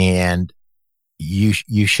 And you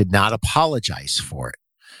should not apologize for it.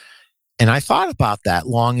 And I thought about that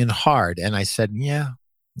long and hard. And I said, yeah,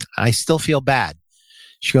 I still feel bad.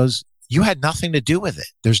 She goes, you had nothing to do with it.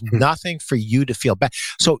 There's nothing for you to feel bad.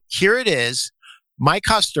 So here it is. My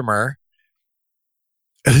customer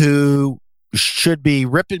who should be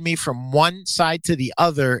ripping me from one side to the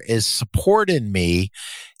other is supporting me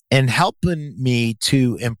and helping me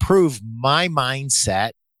to improve my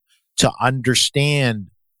mindset to understand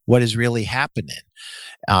what is really happening.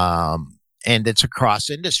 And it's across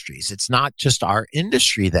industries. It's not just our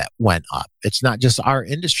industry that went up. It's not just our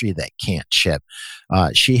industry that can't ship.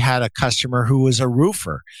 She had a customer who was a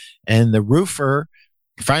roofer, and the roofer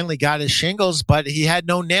finally got his shingles, but he had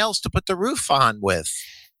no nails to put the roof on with.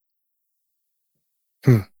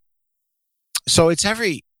 So it's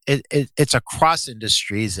every it's across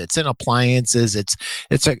industries. It's in appliances. It's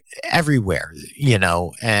everywhere,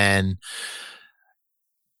 and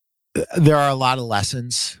there are a lot of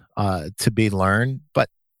lessons to be learned, but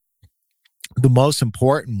the most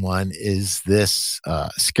important one is this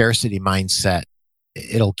scarcity mindset.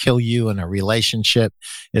 It'll kill you in a relationship.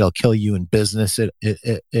 It'll kill you in business.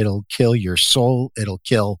 It'll kill your soul. It'll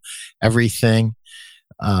kill everything.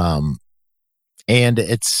 And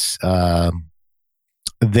it's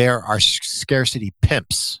there are scarcity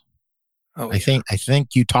pimps. Oh, I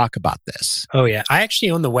think you talk about this. Oh yeah, I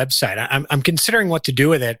actually own the website. I'm considering what to do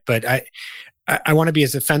with it, but I want to be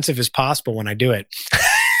as offensive as possible when I do it.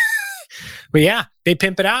 But yeah, they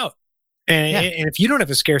pimp it out, and if you don't have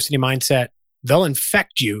a scarcity mindset, they'll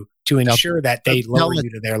infect you to ensure that they lower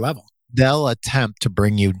you to their level. They'll attempt to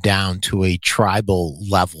bring you down to a tribal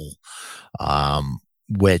level,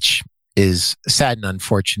 which is sad and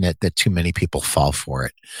unfortunate that too many people fall for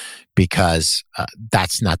it, because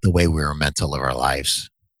that's not the way we were meant to live our lives,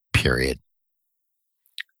 period.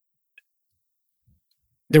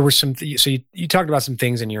 There were so you talked about some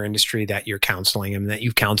things in your industry that you're counseling them, that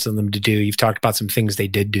you've counseled them to do. You've talked about some things they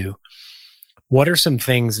did do. What are some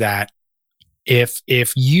things that if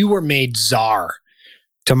you were made czar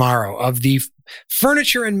tomorrow of the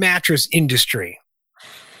furniture and mattress industry,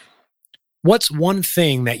 what's one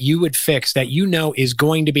thing that you would fix that is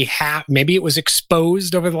going to be maybe it was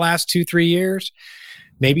exposed over the last 2-3 years.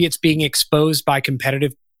 Maybe it's being exposed by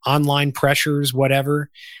competitive online pressures, whatever,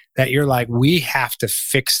 that you're like, we have to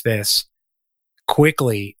fix this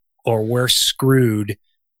quickly or we're screwed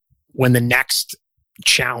when the next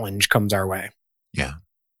challenge comes our way. Yeah.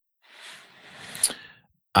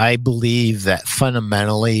 I believe that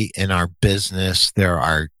fundamentally in our business,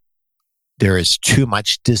 there is too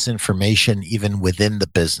much disinformation even within the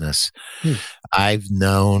business. I've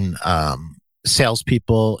known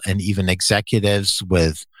salespeople and even executives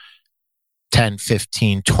with 10,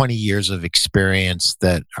 15, 20 years of experience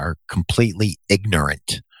that are completely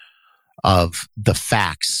ignorant of the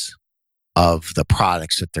facts of the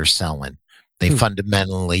products that they're selling. They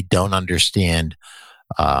fundamentally don't understand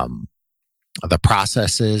the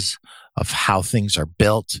processes of how things are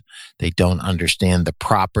built. They don't understand the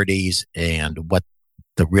properties and what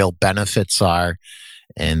the real benefits are.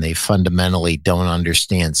 And they fundamentally don't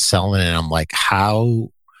understand selling. And I'm like, how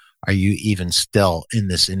are you even still in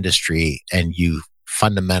this industry and you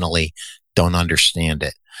fundamentally don't understand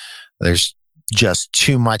it? There's just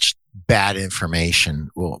too much bad information.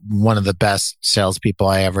 Well, one of the best salespeople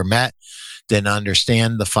I ever met didn't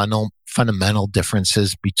understand the fundamental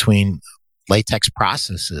differences between latex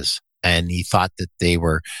processes. And he thought that they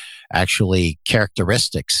were actually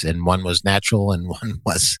characteristics, and one was natural and one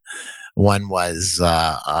was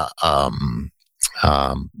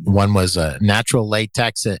a natural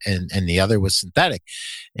latex and the other was synthetic.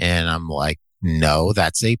 And I'm like, no,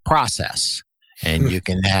 that's a process. And you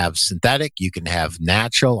can have synthetic, you can have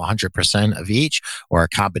natural, 100% of each, or a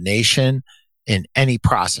combination in any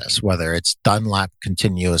process, whether it's Dunlop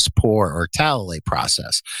continuous pour or Talalay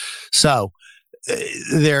process. So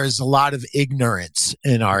there's a lot of ignorance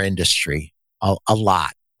in our industry, a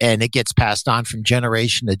lot. And it gets passed on from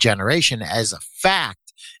generation to generation as a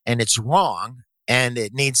fact, and it's wrong, and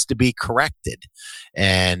it needs to be corrected.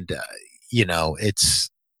 And,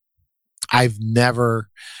 I've never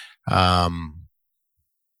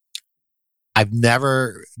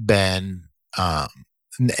been,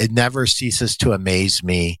 it never ceases to amaze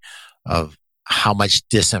me of how much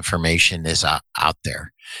disinformation is out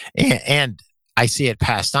there. And I see it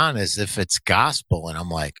passed on as if it's gospel. And I'm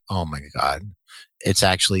like, oh my God, it's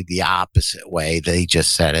actually the opposite way. They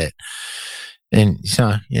just said it. And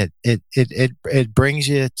so it brings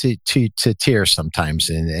you to tears sometimes.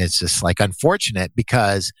 And it's just like unfortunate,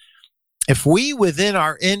 because if we within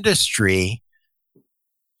our industry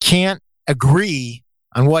can't agree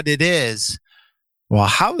on what it is, well,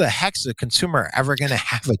 how the heck's the consumer ever going to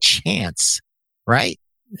have a chance, right?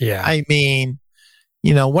 Yeah. I mean,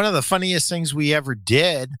 one of the funniest things we ever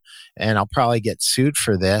did, and I'll probably get sued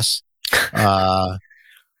for this, but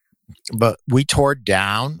we tore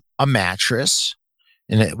down a mattress,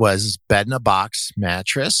 and it was bed in a box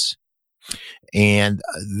mattress. And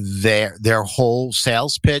their whole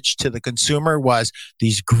sales pitch to the consumer was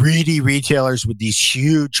these greedy retailers with these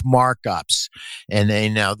huge markups, and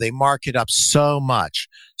they mark it up so much.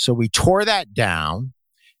 So we tore that down.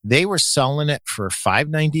 They were selling it for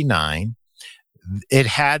 $599. It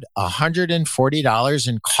had $140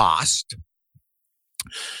 in cost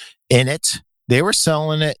in it. They were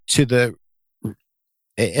selling it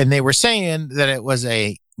and they were saying that it was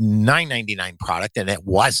a $9.99 product, and it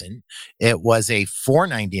wasn't. It was a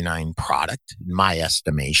 $4.99 product, in my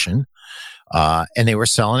estimation. And they were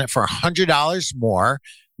selling it for $100 more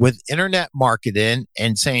with internet marketing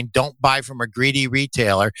and saying, don't buy from a greedy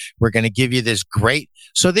retailer. We're going to give you this great.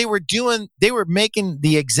 So they were making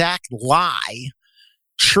the exact lie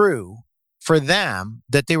true for them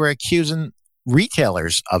that they were accusing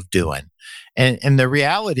retailers of doing. And the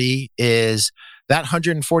reality is that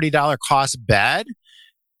 $140 cost bed,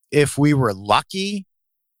 if we were lucky,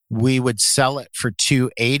 we would sell it for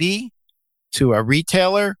 $280 to a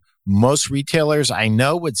retailer. Most retailers I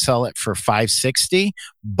know would sell it for $560,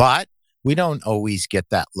 but we don't always get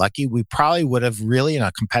that lucky. We probably would have really, in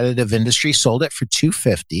a competitive industry, sold it for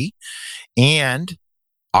 $250, and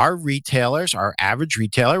our average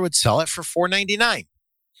retailer would sell it for $499.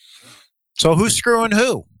 So who's screwing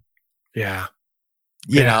who? Yeah.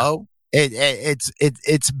 You know,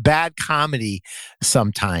 it's bad comedy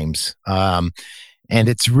sometimes. And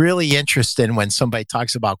it's really interesting when somebody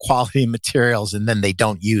talks about quality materials and then they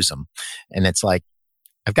don't use them. And it's like,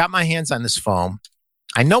 I've got my hands on this foam.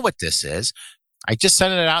 I know what this is. I just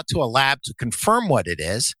sent it out to a lab to confirm what it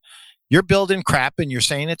is. You're building crap and you're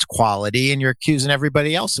saying it's quality and you're accusing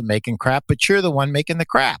everybody else of making crap, but you're the one making the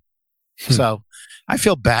crap. So I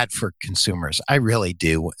feel bad for consumers. I really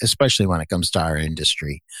do, especially when it comes to our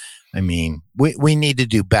industry. I mean, we need to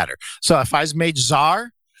do better. So if I was made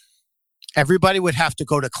czar, everybody would have to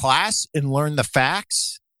go to class and learn the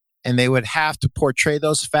facts, and they would have to portray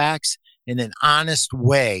those facts in an honest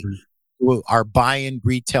way to our buying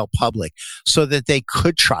retail public so that they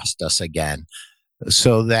could trust us again,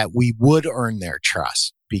 so that we would earn their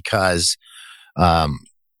trust, because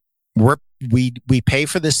we pay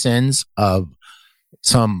for the sins of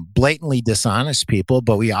some blatantly dishonest people,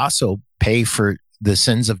 but we also pay for the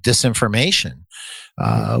sins of disinformation,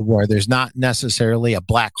 where there's not necessarily a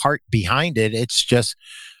black heart behind it. It's just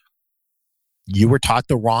you were taught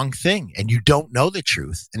the wrong thing and you don't know the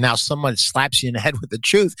truth. And now someone slaps you in the head with the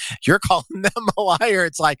truth. You're calling them a liar.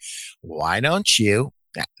 It's like, why don't you?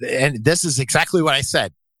 And this is exactly what I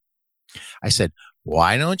said. I said,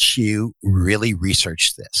 why don't you really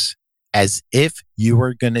research this as if you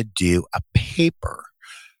were going to do a paper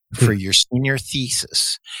for your senior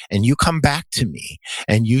thesis, and you come back to me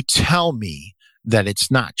and you tell me that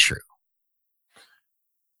it's not true.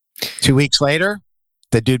 2 weeks later,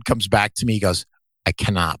 the dude comes back to me. He goes, I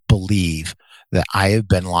cannot believe that I have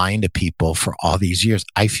been lying to people for all these years.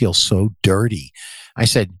 I feel so dirty. I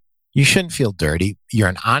said, you shouldn't feel dirty. You're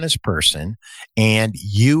an honest person, and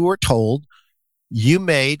you were told you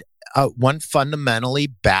made one fundamentally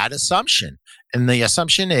bad assumption. And the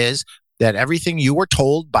assumption is that everything you were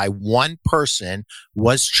told by one person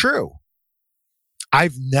was true.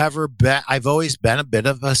 I've always been a bit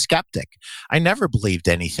of a skeptic. I never believed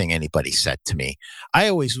anything anybody said to me. I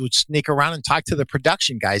always would sneak around and talk to the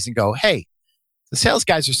production guys and go, hey, the sales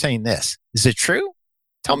guys are saying this. Is it true?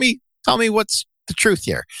 Tell me what's the truth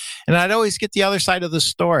here. And I'd always get the other side of the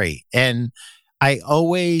story. And I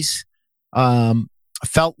always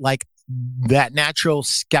felt like that natural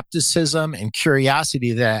skepticism and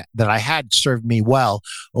curiosity that I had served me well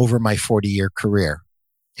over my 40-year career.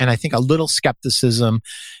 And I think a little skepticism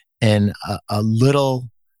and a little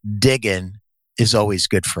digging is always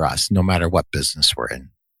good for us, no matter what business we're in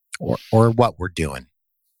or what we're doing.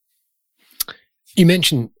 You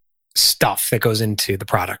mentioned stuff that goes into the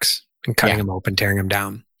products and cutting them open, tearing them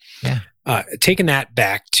down. Yeah. Taking that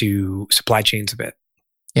back to supply chains a bit.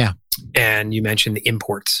 Yeah. And you mentioned the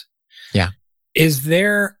imports. Yeah. Is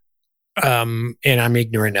there, and I'm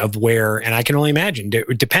ignorant of where, and I can only imagine,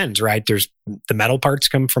 it depends, right? There's the metal parts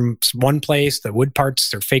come from one place, the wood parts,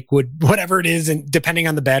 they're fake wood, whatever it is, and depending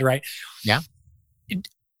on the bed, right? Yeah.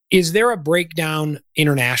 Is there a breakdown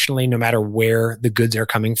internationally, no matter where the goods are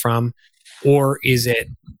coming from? Or is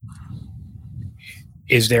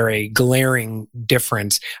there a glaring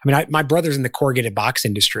difference? I mean, my brother's in the corrugated box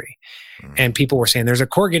industry, and people were saying there's a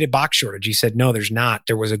corrugated box shortage. He said, no, there's not.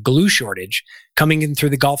 There was a glue shortage coming in through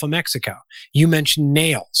the Gulf of Mexico. You mentioned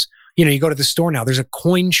nails. You know, you go to the store now, there's a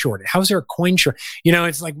coin shortage. How is there a coin shortage? You know,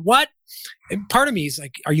 it's like, what? And part of me is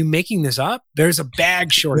like, are you making this up? There's a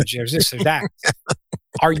bag shortage. There's this or that.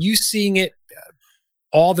 Are you seeing it,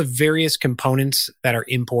 all the various components that are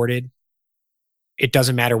imported? It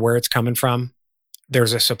doesn't matter where it's coming from.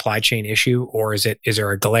 There's a supply chain issue, or is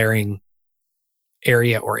there a glaring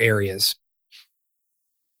area or areas?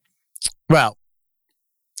 Well,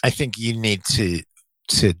 I think you need to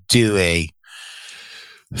do a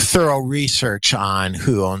thorough research on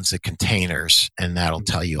who owns the containers, and that'll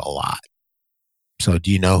tell you a lot. So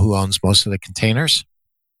do you know who owns most of the containers?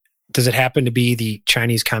 Does it happen to be the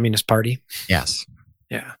Chinese Communist Party? Yes.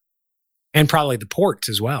 Yeah. And probably the ports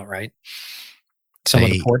as well, right? Some of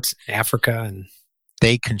the ports, Africa, and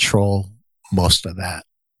they control most of that.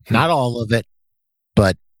 Not all of it,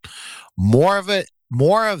 but more of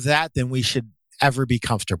that than we should ever be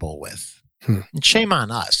comfortable with. And shame on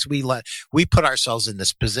us. We put ourselves in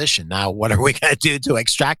this position. Now, what are we going to do to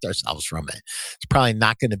extract ourselves from it? It's probably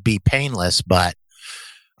not going to be painless, but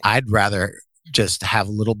I'd rather just have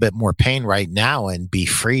a little bit more pain right now and be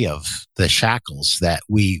free of the shackles that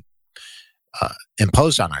we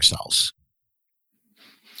imposed on ourselves.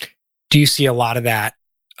 Do you see a lot of that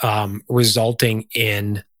resulting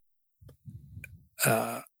in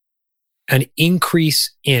an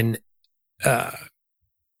increase in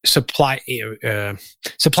supply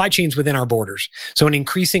chains within our borders? So an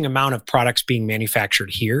increasing amount of products being manufactured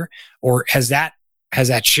here, or has that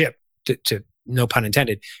ship, to no pun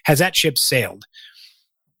intended, has that ship sailed?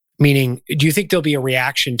 Meaning, do you think there'll be a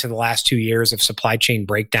reaction to the last 2 years of supply chain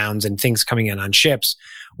breakdowns and things coming in on ships,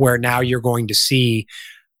 where now you're going to see,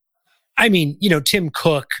 I mean, Tim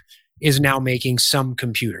Cook is now making some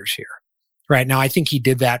computers here. Right now, I think he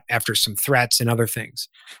did that after some threats and other things.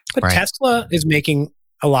 But right. Tesla is making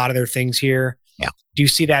a lot of their things here. Yeah. Do you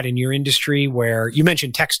see that in your industry, where you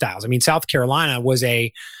mentioned textiles? I mean, South Carolina was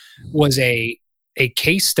a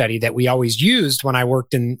case study that we always used when I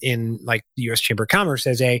worked in like the U.S. Chamber of Commerce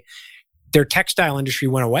as their textile industry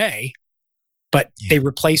went away, but they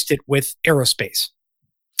replaced it with aerospace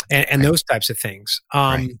and those types of things.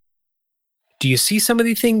 Do you see some of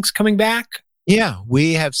these things coming back? Yeah,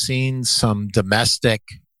 we have seen some domestic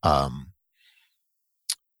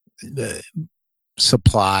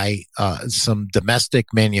supply, some domestic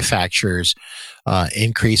manufacturers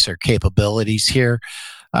increase their capabilities here.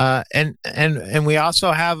 And we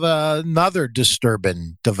also have another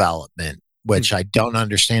disturbing development, which I don't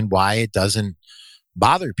understand why it doesn't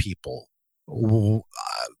bother people.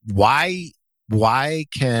 Why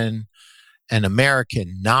can an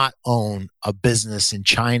American not own a business in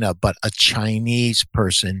China, but a Chinese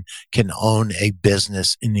person can own a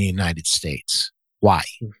business in the United States? Why?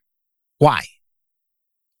 Why?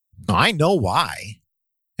 No, I know why.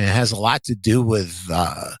 And it has a lot to do with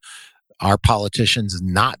our politicians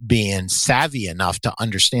not being savvy enough to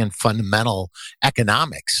understand fundamental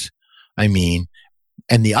economics. I mean,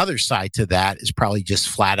 and the other side to that is probably just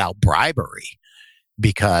flat out bribery,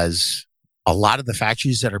 because a lot of the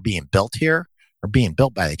factories that are being built here are being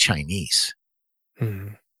built by the Chinese.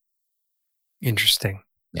 Interesting.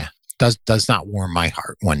 Yeah. Does not warm my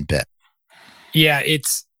heart one bit. Yeah.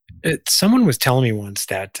 It's someone was telling me once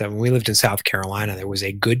that when we lived in South Carolina, there was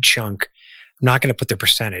a good chunk, I'm not going to put the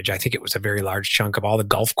percentage, I think it was a very large chunk of all the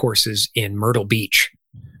golf courses in Myrtle Beach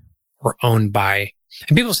were owned by,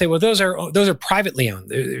 and people say, well, those are privately owned.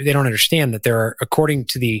 They don't understand that there are, according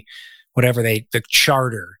to the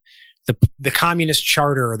charter, the communist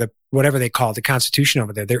charter, or the whatever they call it, the constitution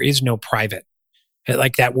over there is no private.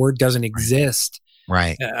 Like, that word doesn't exist.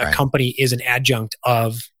 Right. A company is an adjunct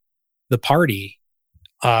of the party.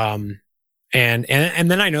 And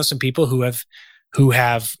then I know some people who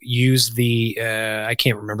have used the I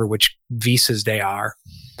can't remember which visas they are,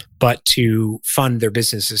 but to fund their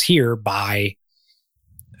businesses here by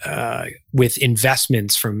with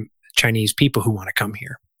investments from Chinese people who want to come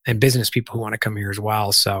here, and business people who want to come here as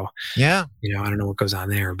well. So yeah, I don't know what goes on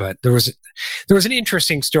there, but there was an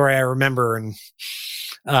interesting story I remember, and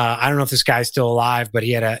I don't know if this guy's still alive, but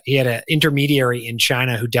he had an intermediary in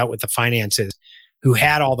China who dealt with the finances, who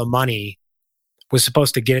had all the money, was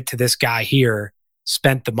supposed to get it to this guy here,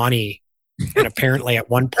 spent the money. And apparently at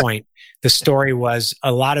one point, the story was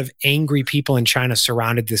a lot of angry people in China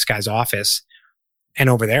surrounded this guy's office. And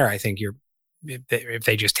over there, I think if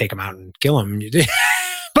they just take him out and kill him,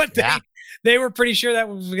 but they were pretty sure that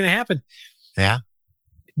was going to happen. Yeah.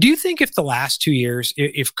 Do you think if the last 2 years,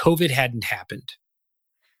 if COVID hadn't happened,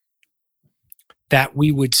 that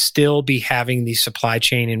we would still be having the supply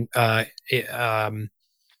chain and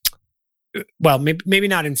well, maybe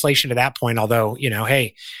not inflation to that point, although,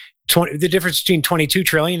 hey, the difference between 22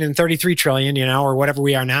 trillion and 33 trillion, or whatever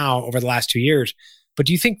we are now over the last 2 years. But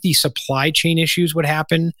do you think the supply chain issues would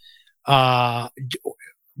happen? Well,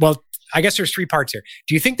 I guess there's three parts here.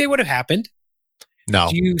 Do you think they would have happened? No.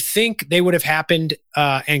 Do you think they would have happened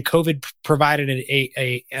and COVID provided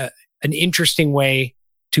an interesting way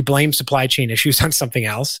to blame supply chain issues on something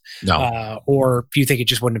else? No. Or do you think it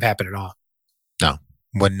just wouldn't have happened at all? No,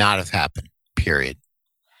 would not have happened, period.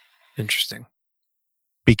 Interesting.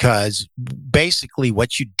 Because basically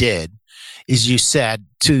what you did is you said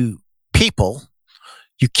to people,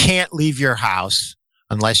 you can't leave your house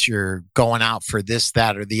unless you're going out for this,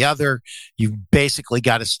 that, or the other. You basically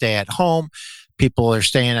got to stay at home. People are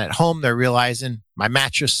staying at home. They're realizing my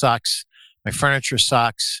mattress sucks. My furniture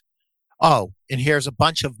sucks. Oh, and here's a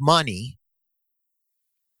bunch of money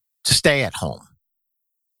to stay at home.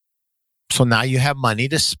 So now you have money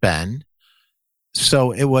to spend.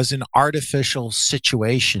 So it was an artificial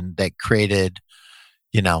situation that created,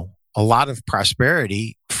 a lot of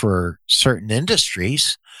prosperity for certain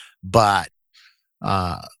industries, but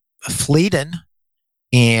fleeting.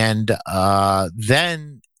 And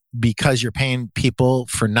then because you're paying people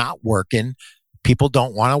for not working, people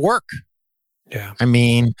don't want to work. Yeah. I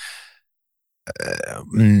mean,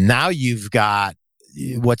 now you've got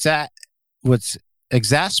what's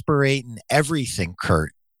exasperating everything,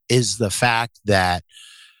 Kurt, is the fact that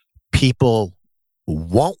people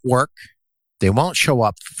won't work. They won't show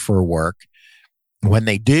up for work. When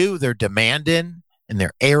they do, they're demanding and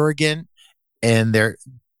they're arrogant and they're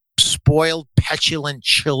spoiled, petulant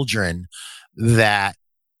children that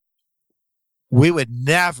we would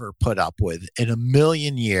never put up with in a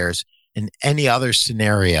million years in any other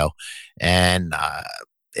scenario. And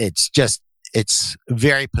it's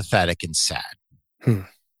very pathetic and sad.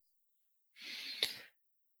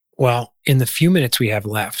 Well, in the few minutes we have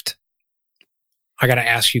left, I got to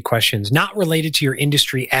ask you questions not related to your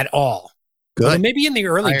industry at all. Good. Well, maybe in the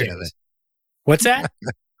early days. What's that?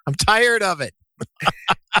 I'm tired of it.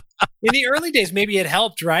 In the early days, maybe it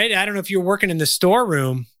helped, right? I don't know if you're working in the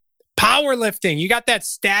storeroom. Powerlifting. You got that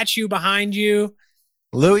statue behind you.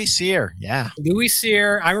 Louis Cyr, yeah. Louis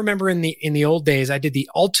Cyr. I remember in the old days, I did the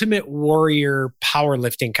Ultimate Warrior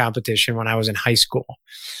powerlifting competition when I was in high school.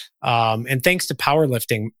 And thanks to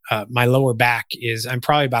powerlifting, my lower back I'm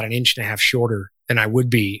probably about 1.5 inches shorter than I would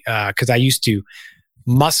be because I used to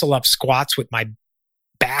muscle up squats with my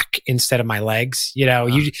back instead of my legs.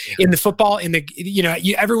 In the football,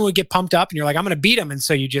 everyone would get pumped up and you're like, I'm going to beat them. And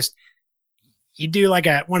so you do like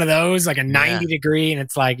one of those, like a 90 degree. And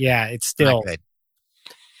it's like, it's still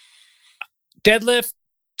deadlift,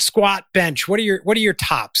 squat, bench. What are your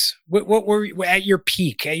tops? What were at your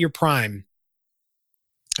peak, at your prime?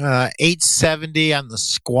 870 on the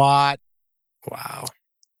squat. Wow.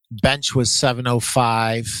 Bench was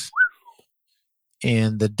 705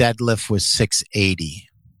 and the deadlift was 680.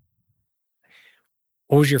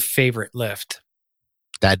 What was your favorite lift?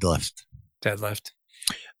 Deadlift.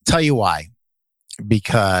 Tell you why.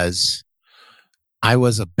 Because I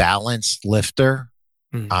was a balanced lifter.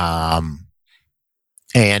 And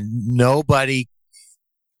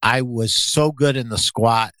I was so good in the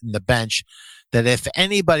squat and the bench that if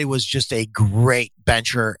anybody was just a great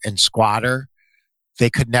bencher and squatter, they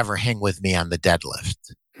could never hang with me on the deadlift.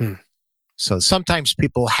 So sometimes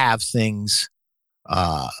people have things,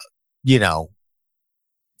 I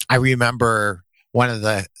remember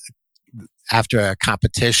after a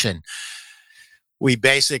competition, we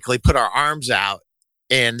basically put our arms out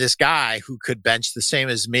and this guy who could bench the same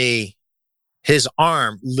as me, his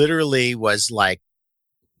arm literally was like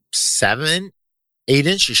 7-8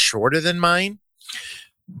 inches shorter than mine.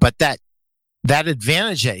 But that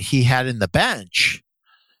advantage that he had in the bench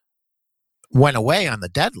went away on the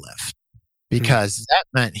deadlift because that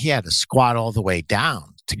meant he had to squat all the way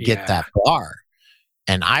down to get that bar.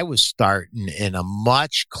 And I was starting in a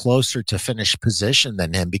much closer to finished position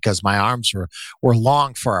than him because my arms were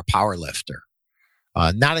long for a power lifter.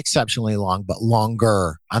 Not exceptionally long, but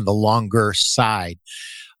longer on the longer side.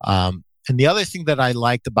 And the other thing that I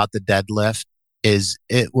liked about the deadlift is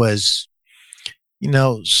it was,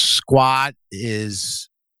 squat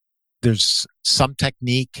there's some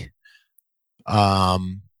technique.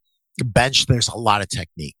 Bench, there's a lot of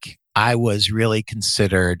technique. I was really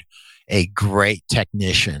considered a great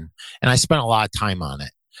technician and I spent a lot of time on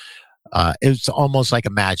it. It was almost like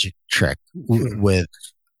a magic trick with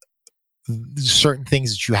certain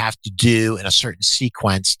things that you have to do in a certain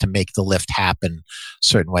sequence to make the lift happen a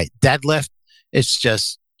certain way. Deadlift, it's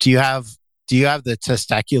just, do you have the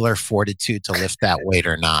testicular fortitude to lift that weight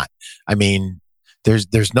or not? I mean,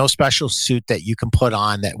 there's no special suit that you can put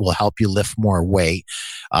on that will help you lift more weight.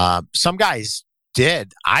 Some guys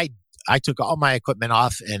did. I took all my equipment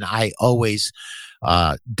off and I always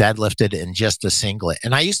deadlifted in just a singlet.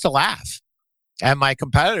 And I used to laugh at my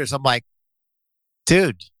competitors. I'm like,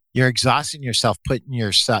 dude, you're exhausting yourself,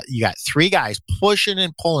 you got 3 guys pushing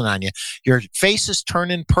and pulling on you. Your face is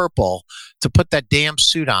turning purple to put that damn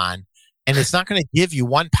suit on. And it's not going to give you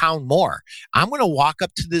 1 pound more. I'm going to walk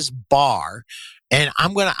up to this bar and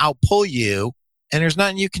I'm going to outpull you. And there's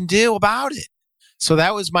nothing you can do about it. So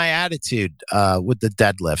that was my attitude with the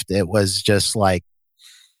deadlift. It was just like,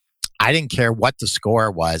 I didn't care what the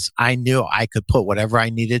score was. I knew I could put whatever I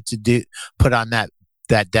needed to put on that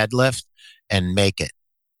deadlift and make it.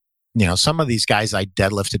 Some of these guys I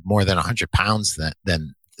deadlifted more than 100 pounds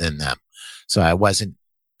than them. So it wasn't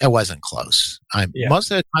close.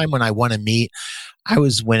 Most of the time when I won a meet, I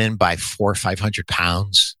was winning by 400 or 500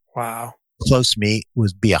 pounds. Wow. Close meet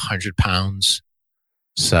would be 100 pounds.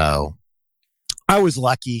 So I was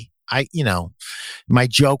lucky. My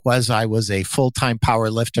joke was I was a full-time power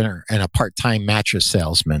lifter and a part-time mattress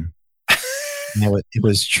salesman. It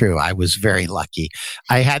was true. I was very lucky.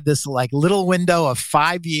 I had this little window of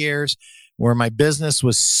 5 years where my business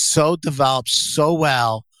was so developed so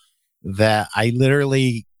well that I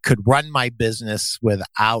literally could run my business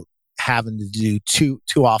without having to do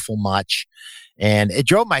too awful much. And it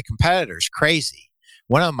drove my competitors crazy.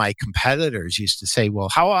 One of my competitors used to say, well,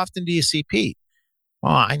 how often do you see Pete?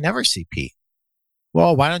 Well, I never see Pete.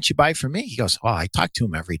 Well, why don't you buy from me? He goes, well, I talk to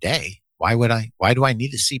him every day. Why do I need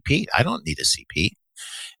to see Pete? I don't need to see Pete.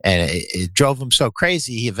 And it drove him so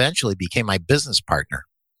crazy, he eventually became my business partner.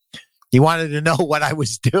 He wanted to know what I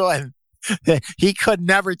was doing. He could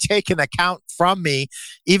never take an account from me.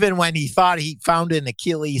 Even when he thought he found an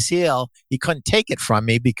Achilles heel, he couldn't take it from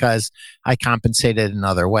me because I compensated in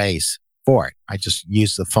other ways for it. I just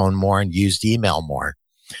used the phone more and used email more.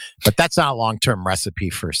 But that's not a long-term recipe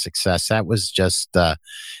for success. That was just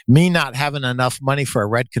me not having enough money for a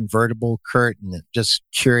red convertible, Kurt, and just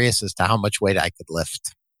curious as to how much weight I could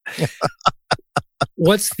lift.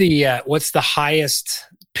 What's the highest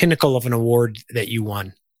pinnacle of an award that you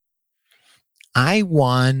won? I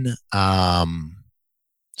won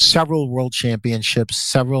several world championships,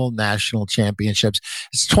 several national championships.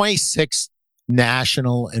 It's 26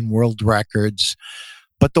 national and world records.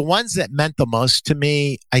 But the ones that meant the most to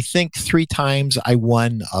me, I think 3 times I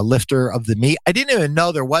won a lifter of the meet. I didn't even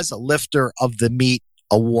know there was a lifter of the meet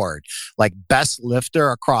award, like best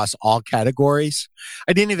lifter across all categories.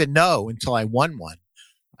 I didn't even know until I won one.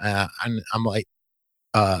 And I'm like,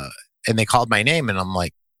 and they called my name and I'm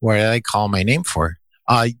like, what did I call my name for?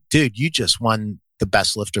 Dude, you just won the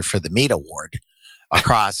best lifter for the meet award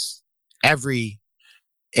across every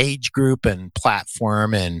age group and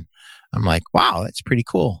platform. And I'm like, wow, that's pretty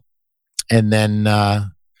cool. And then,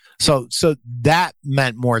 so that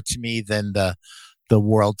meant more to me than the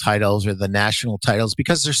world titles or the national titles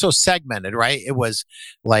because they're so segmented, right? It was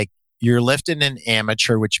like you're lifting an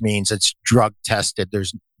amateur, which means it's drug tested.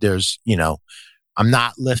 There's, I'm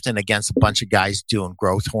not lifting against a bunch of guys doing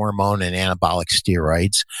growth hormone and anabolic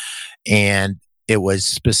steroids. And it was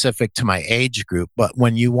specific to my age group. But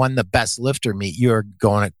when you won the best lifter meet, you're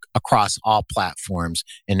going across all platforms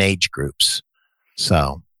and age groups.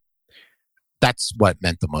 So that's what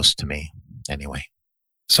meant the most to me anyway.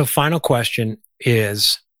 So final question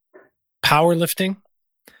is powerlifting,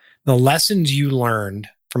 the lessons you learned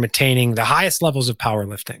from attaining the highest levels of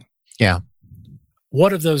powerlifting. Yeah.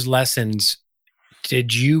 What of those lessons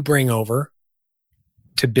did you bring over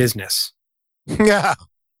to business? Yeah.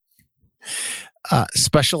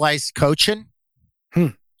 Specialized coaching.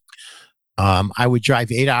 I would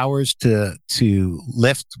drive 8 hours to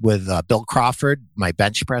lift with Bill Crawford, my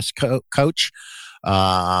bench press coach.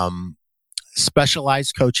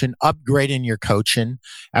 Specialized coaching, upgrading your coaching.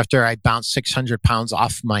 After I bounced 600 pounds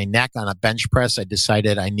off my neck on a bench press, I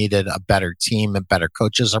decided I needed a better team and better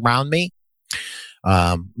coaches around me.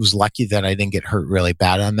 Was lucky that I didn't get hurt really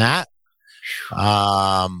bad on that.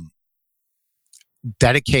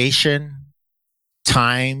 Dedication,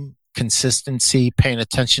 time, consistency, paying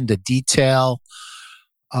attention to detail,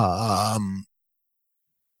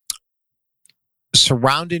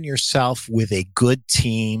 surrounding yourself with a good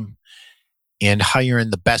team and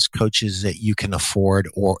hiring the best coaches that you can afford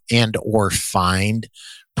or find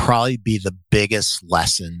probably be the biggest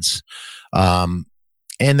lessons.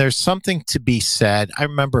 And there's something to be said. I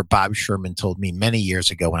remember Bob Sherman told me many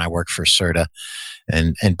years ago when I worked for Serta,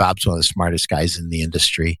 and Bob's one of the smartest guys in the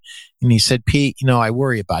industry. And he said, Pete, I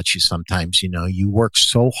worry about you sometimes. You work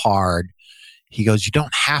so hard. He goes, you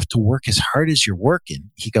don't have to work as hard as you're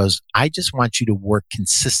working. He goes, I just want you to work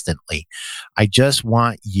consistently. I just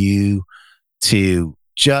want you to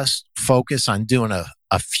just focus on doing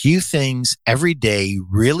a few things every day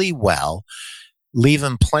really well. Leave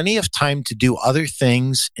them plenty of time to do other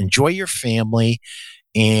things, enjoy your family,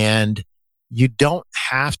 and you don't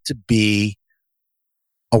have to be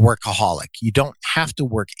a workaholic. You don't have to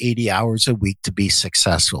work 80 hours a week to be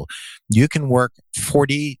successful. You can work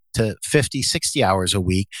 40 to 50, 60 hours a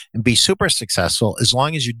week and be super successful as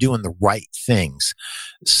long as you're doing the right things.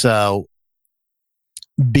 So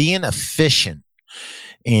being efficient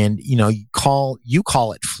and, you call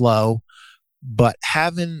it flow. but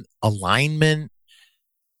having alignment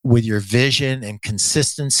with your vision and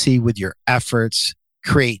consistency with your efforts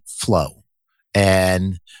create flow.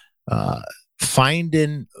 And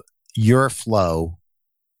finding your flow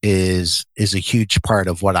is a huge part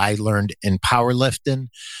of what I learned in powerlifting.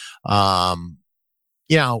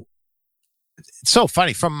 You know, it's so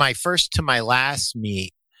funny. From my first to my last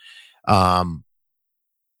meet, my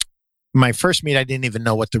first meet, I didn't even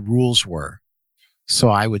know what the rules were. So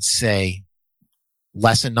I would say,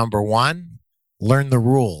 lesson number 1, learn the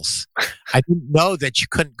rules. I didn't know that you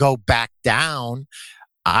couldn't go back down.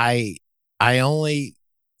 I only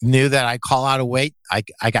knew that I call out a weight.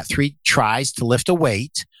 I got 3 tries to lift a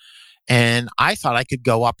weight, and I thought I could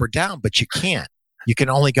go up or down, but you can't. You can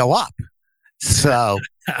only go up. So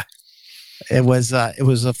it was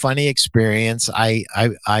a funny experience.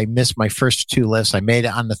 I missed my first 2 lifts. I made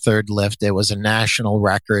it on the 3rd lift. It was a national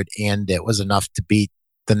record, and it was enough to beat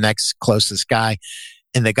the next closest guy.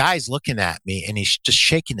 And the guy's looking at me, and he's just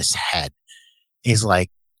shaking his head. He's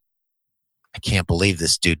like, I can't believe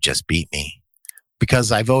this dude just beat me,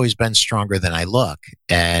 because I've always been stronger than I look.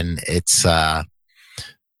 And it's kind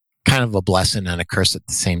of a blessing and a curse at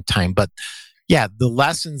the same time. But yeah, the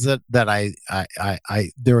lessons that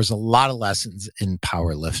there was a lot of lessons in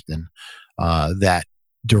powerlifting that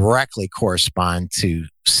directly correspond to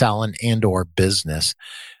selling and or business.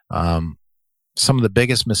 Some of the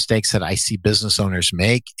biggest mistakes that I see business owners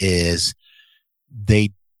make is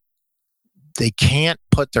they can't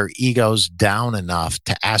put their egos down enough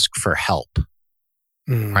to ask for help,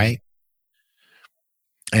 right?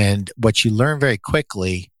 And what you learn very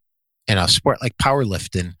quickly in a sport like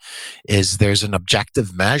powerlifting is there's an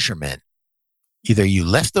objective measurement. Either you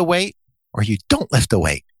lift the weight or you don't lift the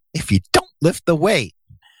weight. If you don't lift the weight,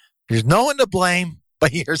 there's no one to blame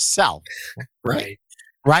but yourself, right?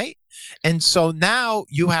 Right? And so now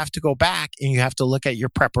you have to go back and you have to look at your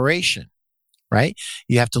preparation, right?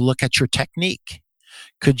 You have to look at your technique.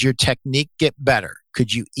 Could your technique get better?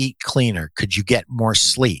 Could you eat cleaner? Could you get more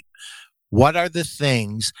sleep? What are the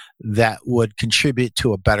things that would contribute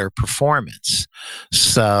to a better performance?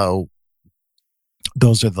 So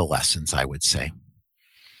those are the lessons, I would say.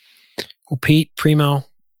 Well, Pete, Primo,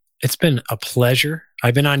 it's been a pleasure.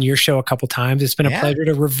 I've been on your show a couple times. It's been a pleasure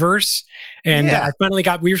to reverse. And I finally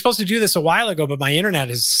we were supposed to do this a while ago, but my internet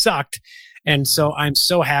has sucked. And so I'm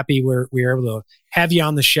so happy we're able to have you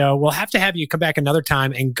on the show. We'll have to have you come back another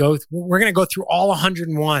time and we're going to go through all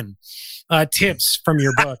 101 tips from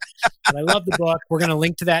your book. But I love the book. We're going to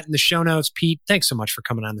link to that in the show notes. Pete, thanks so much for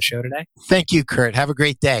coming on the show today. Thank you, Kurt. Have a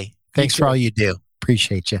great day. Thanks for all you do.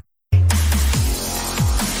 Appreciate you.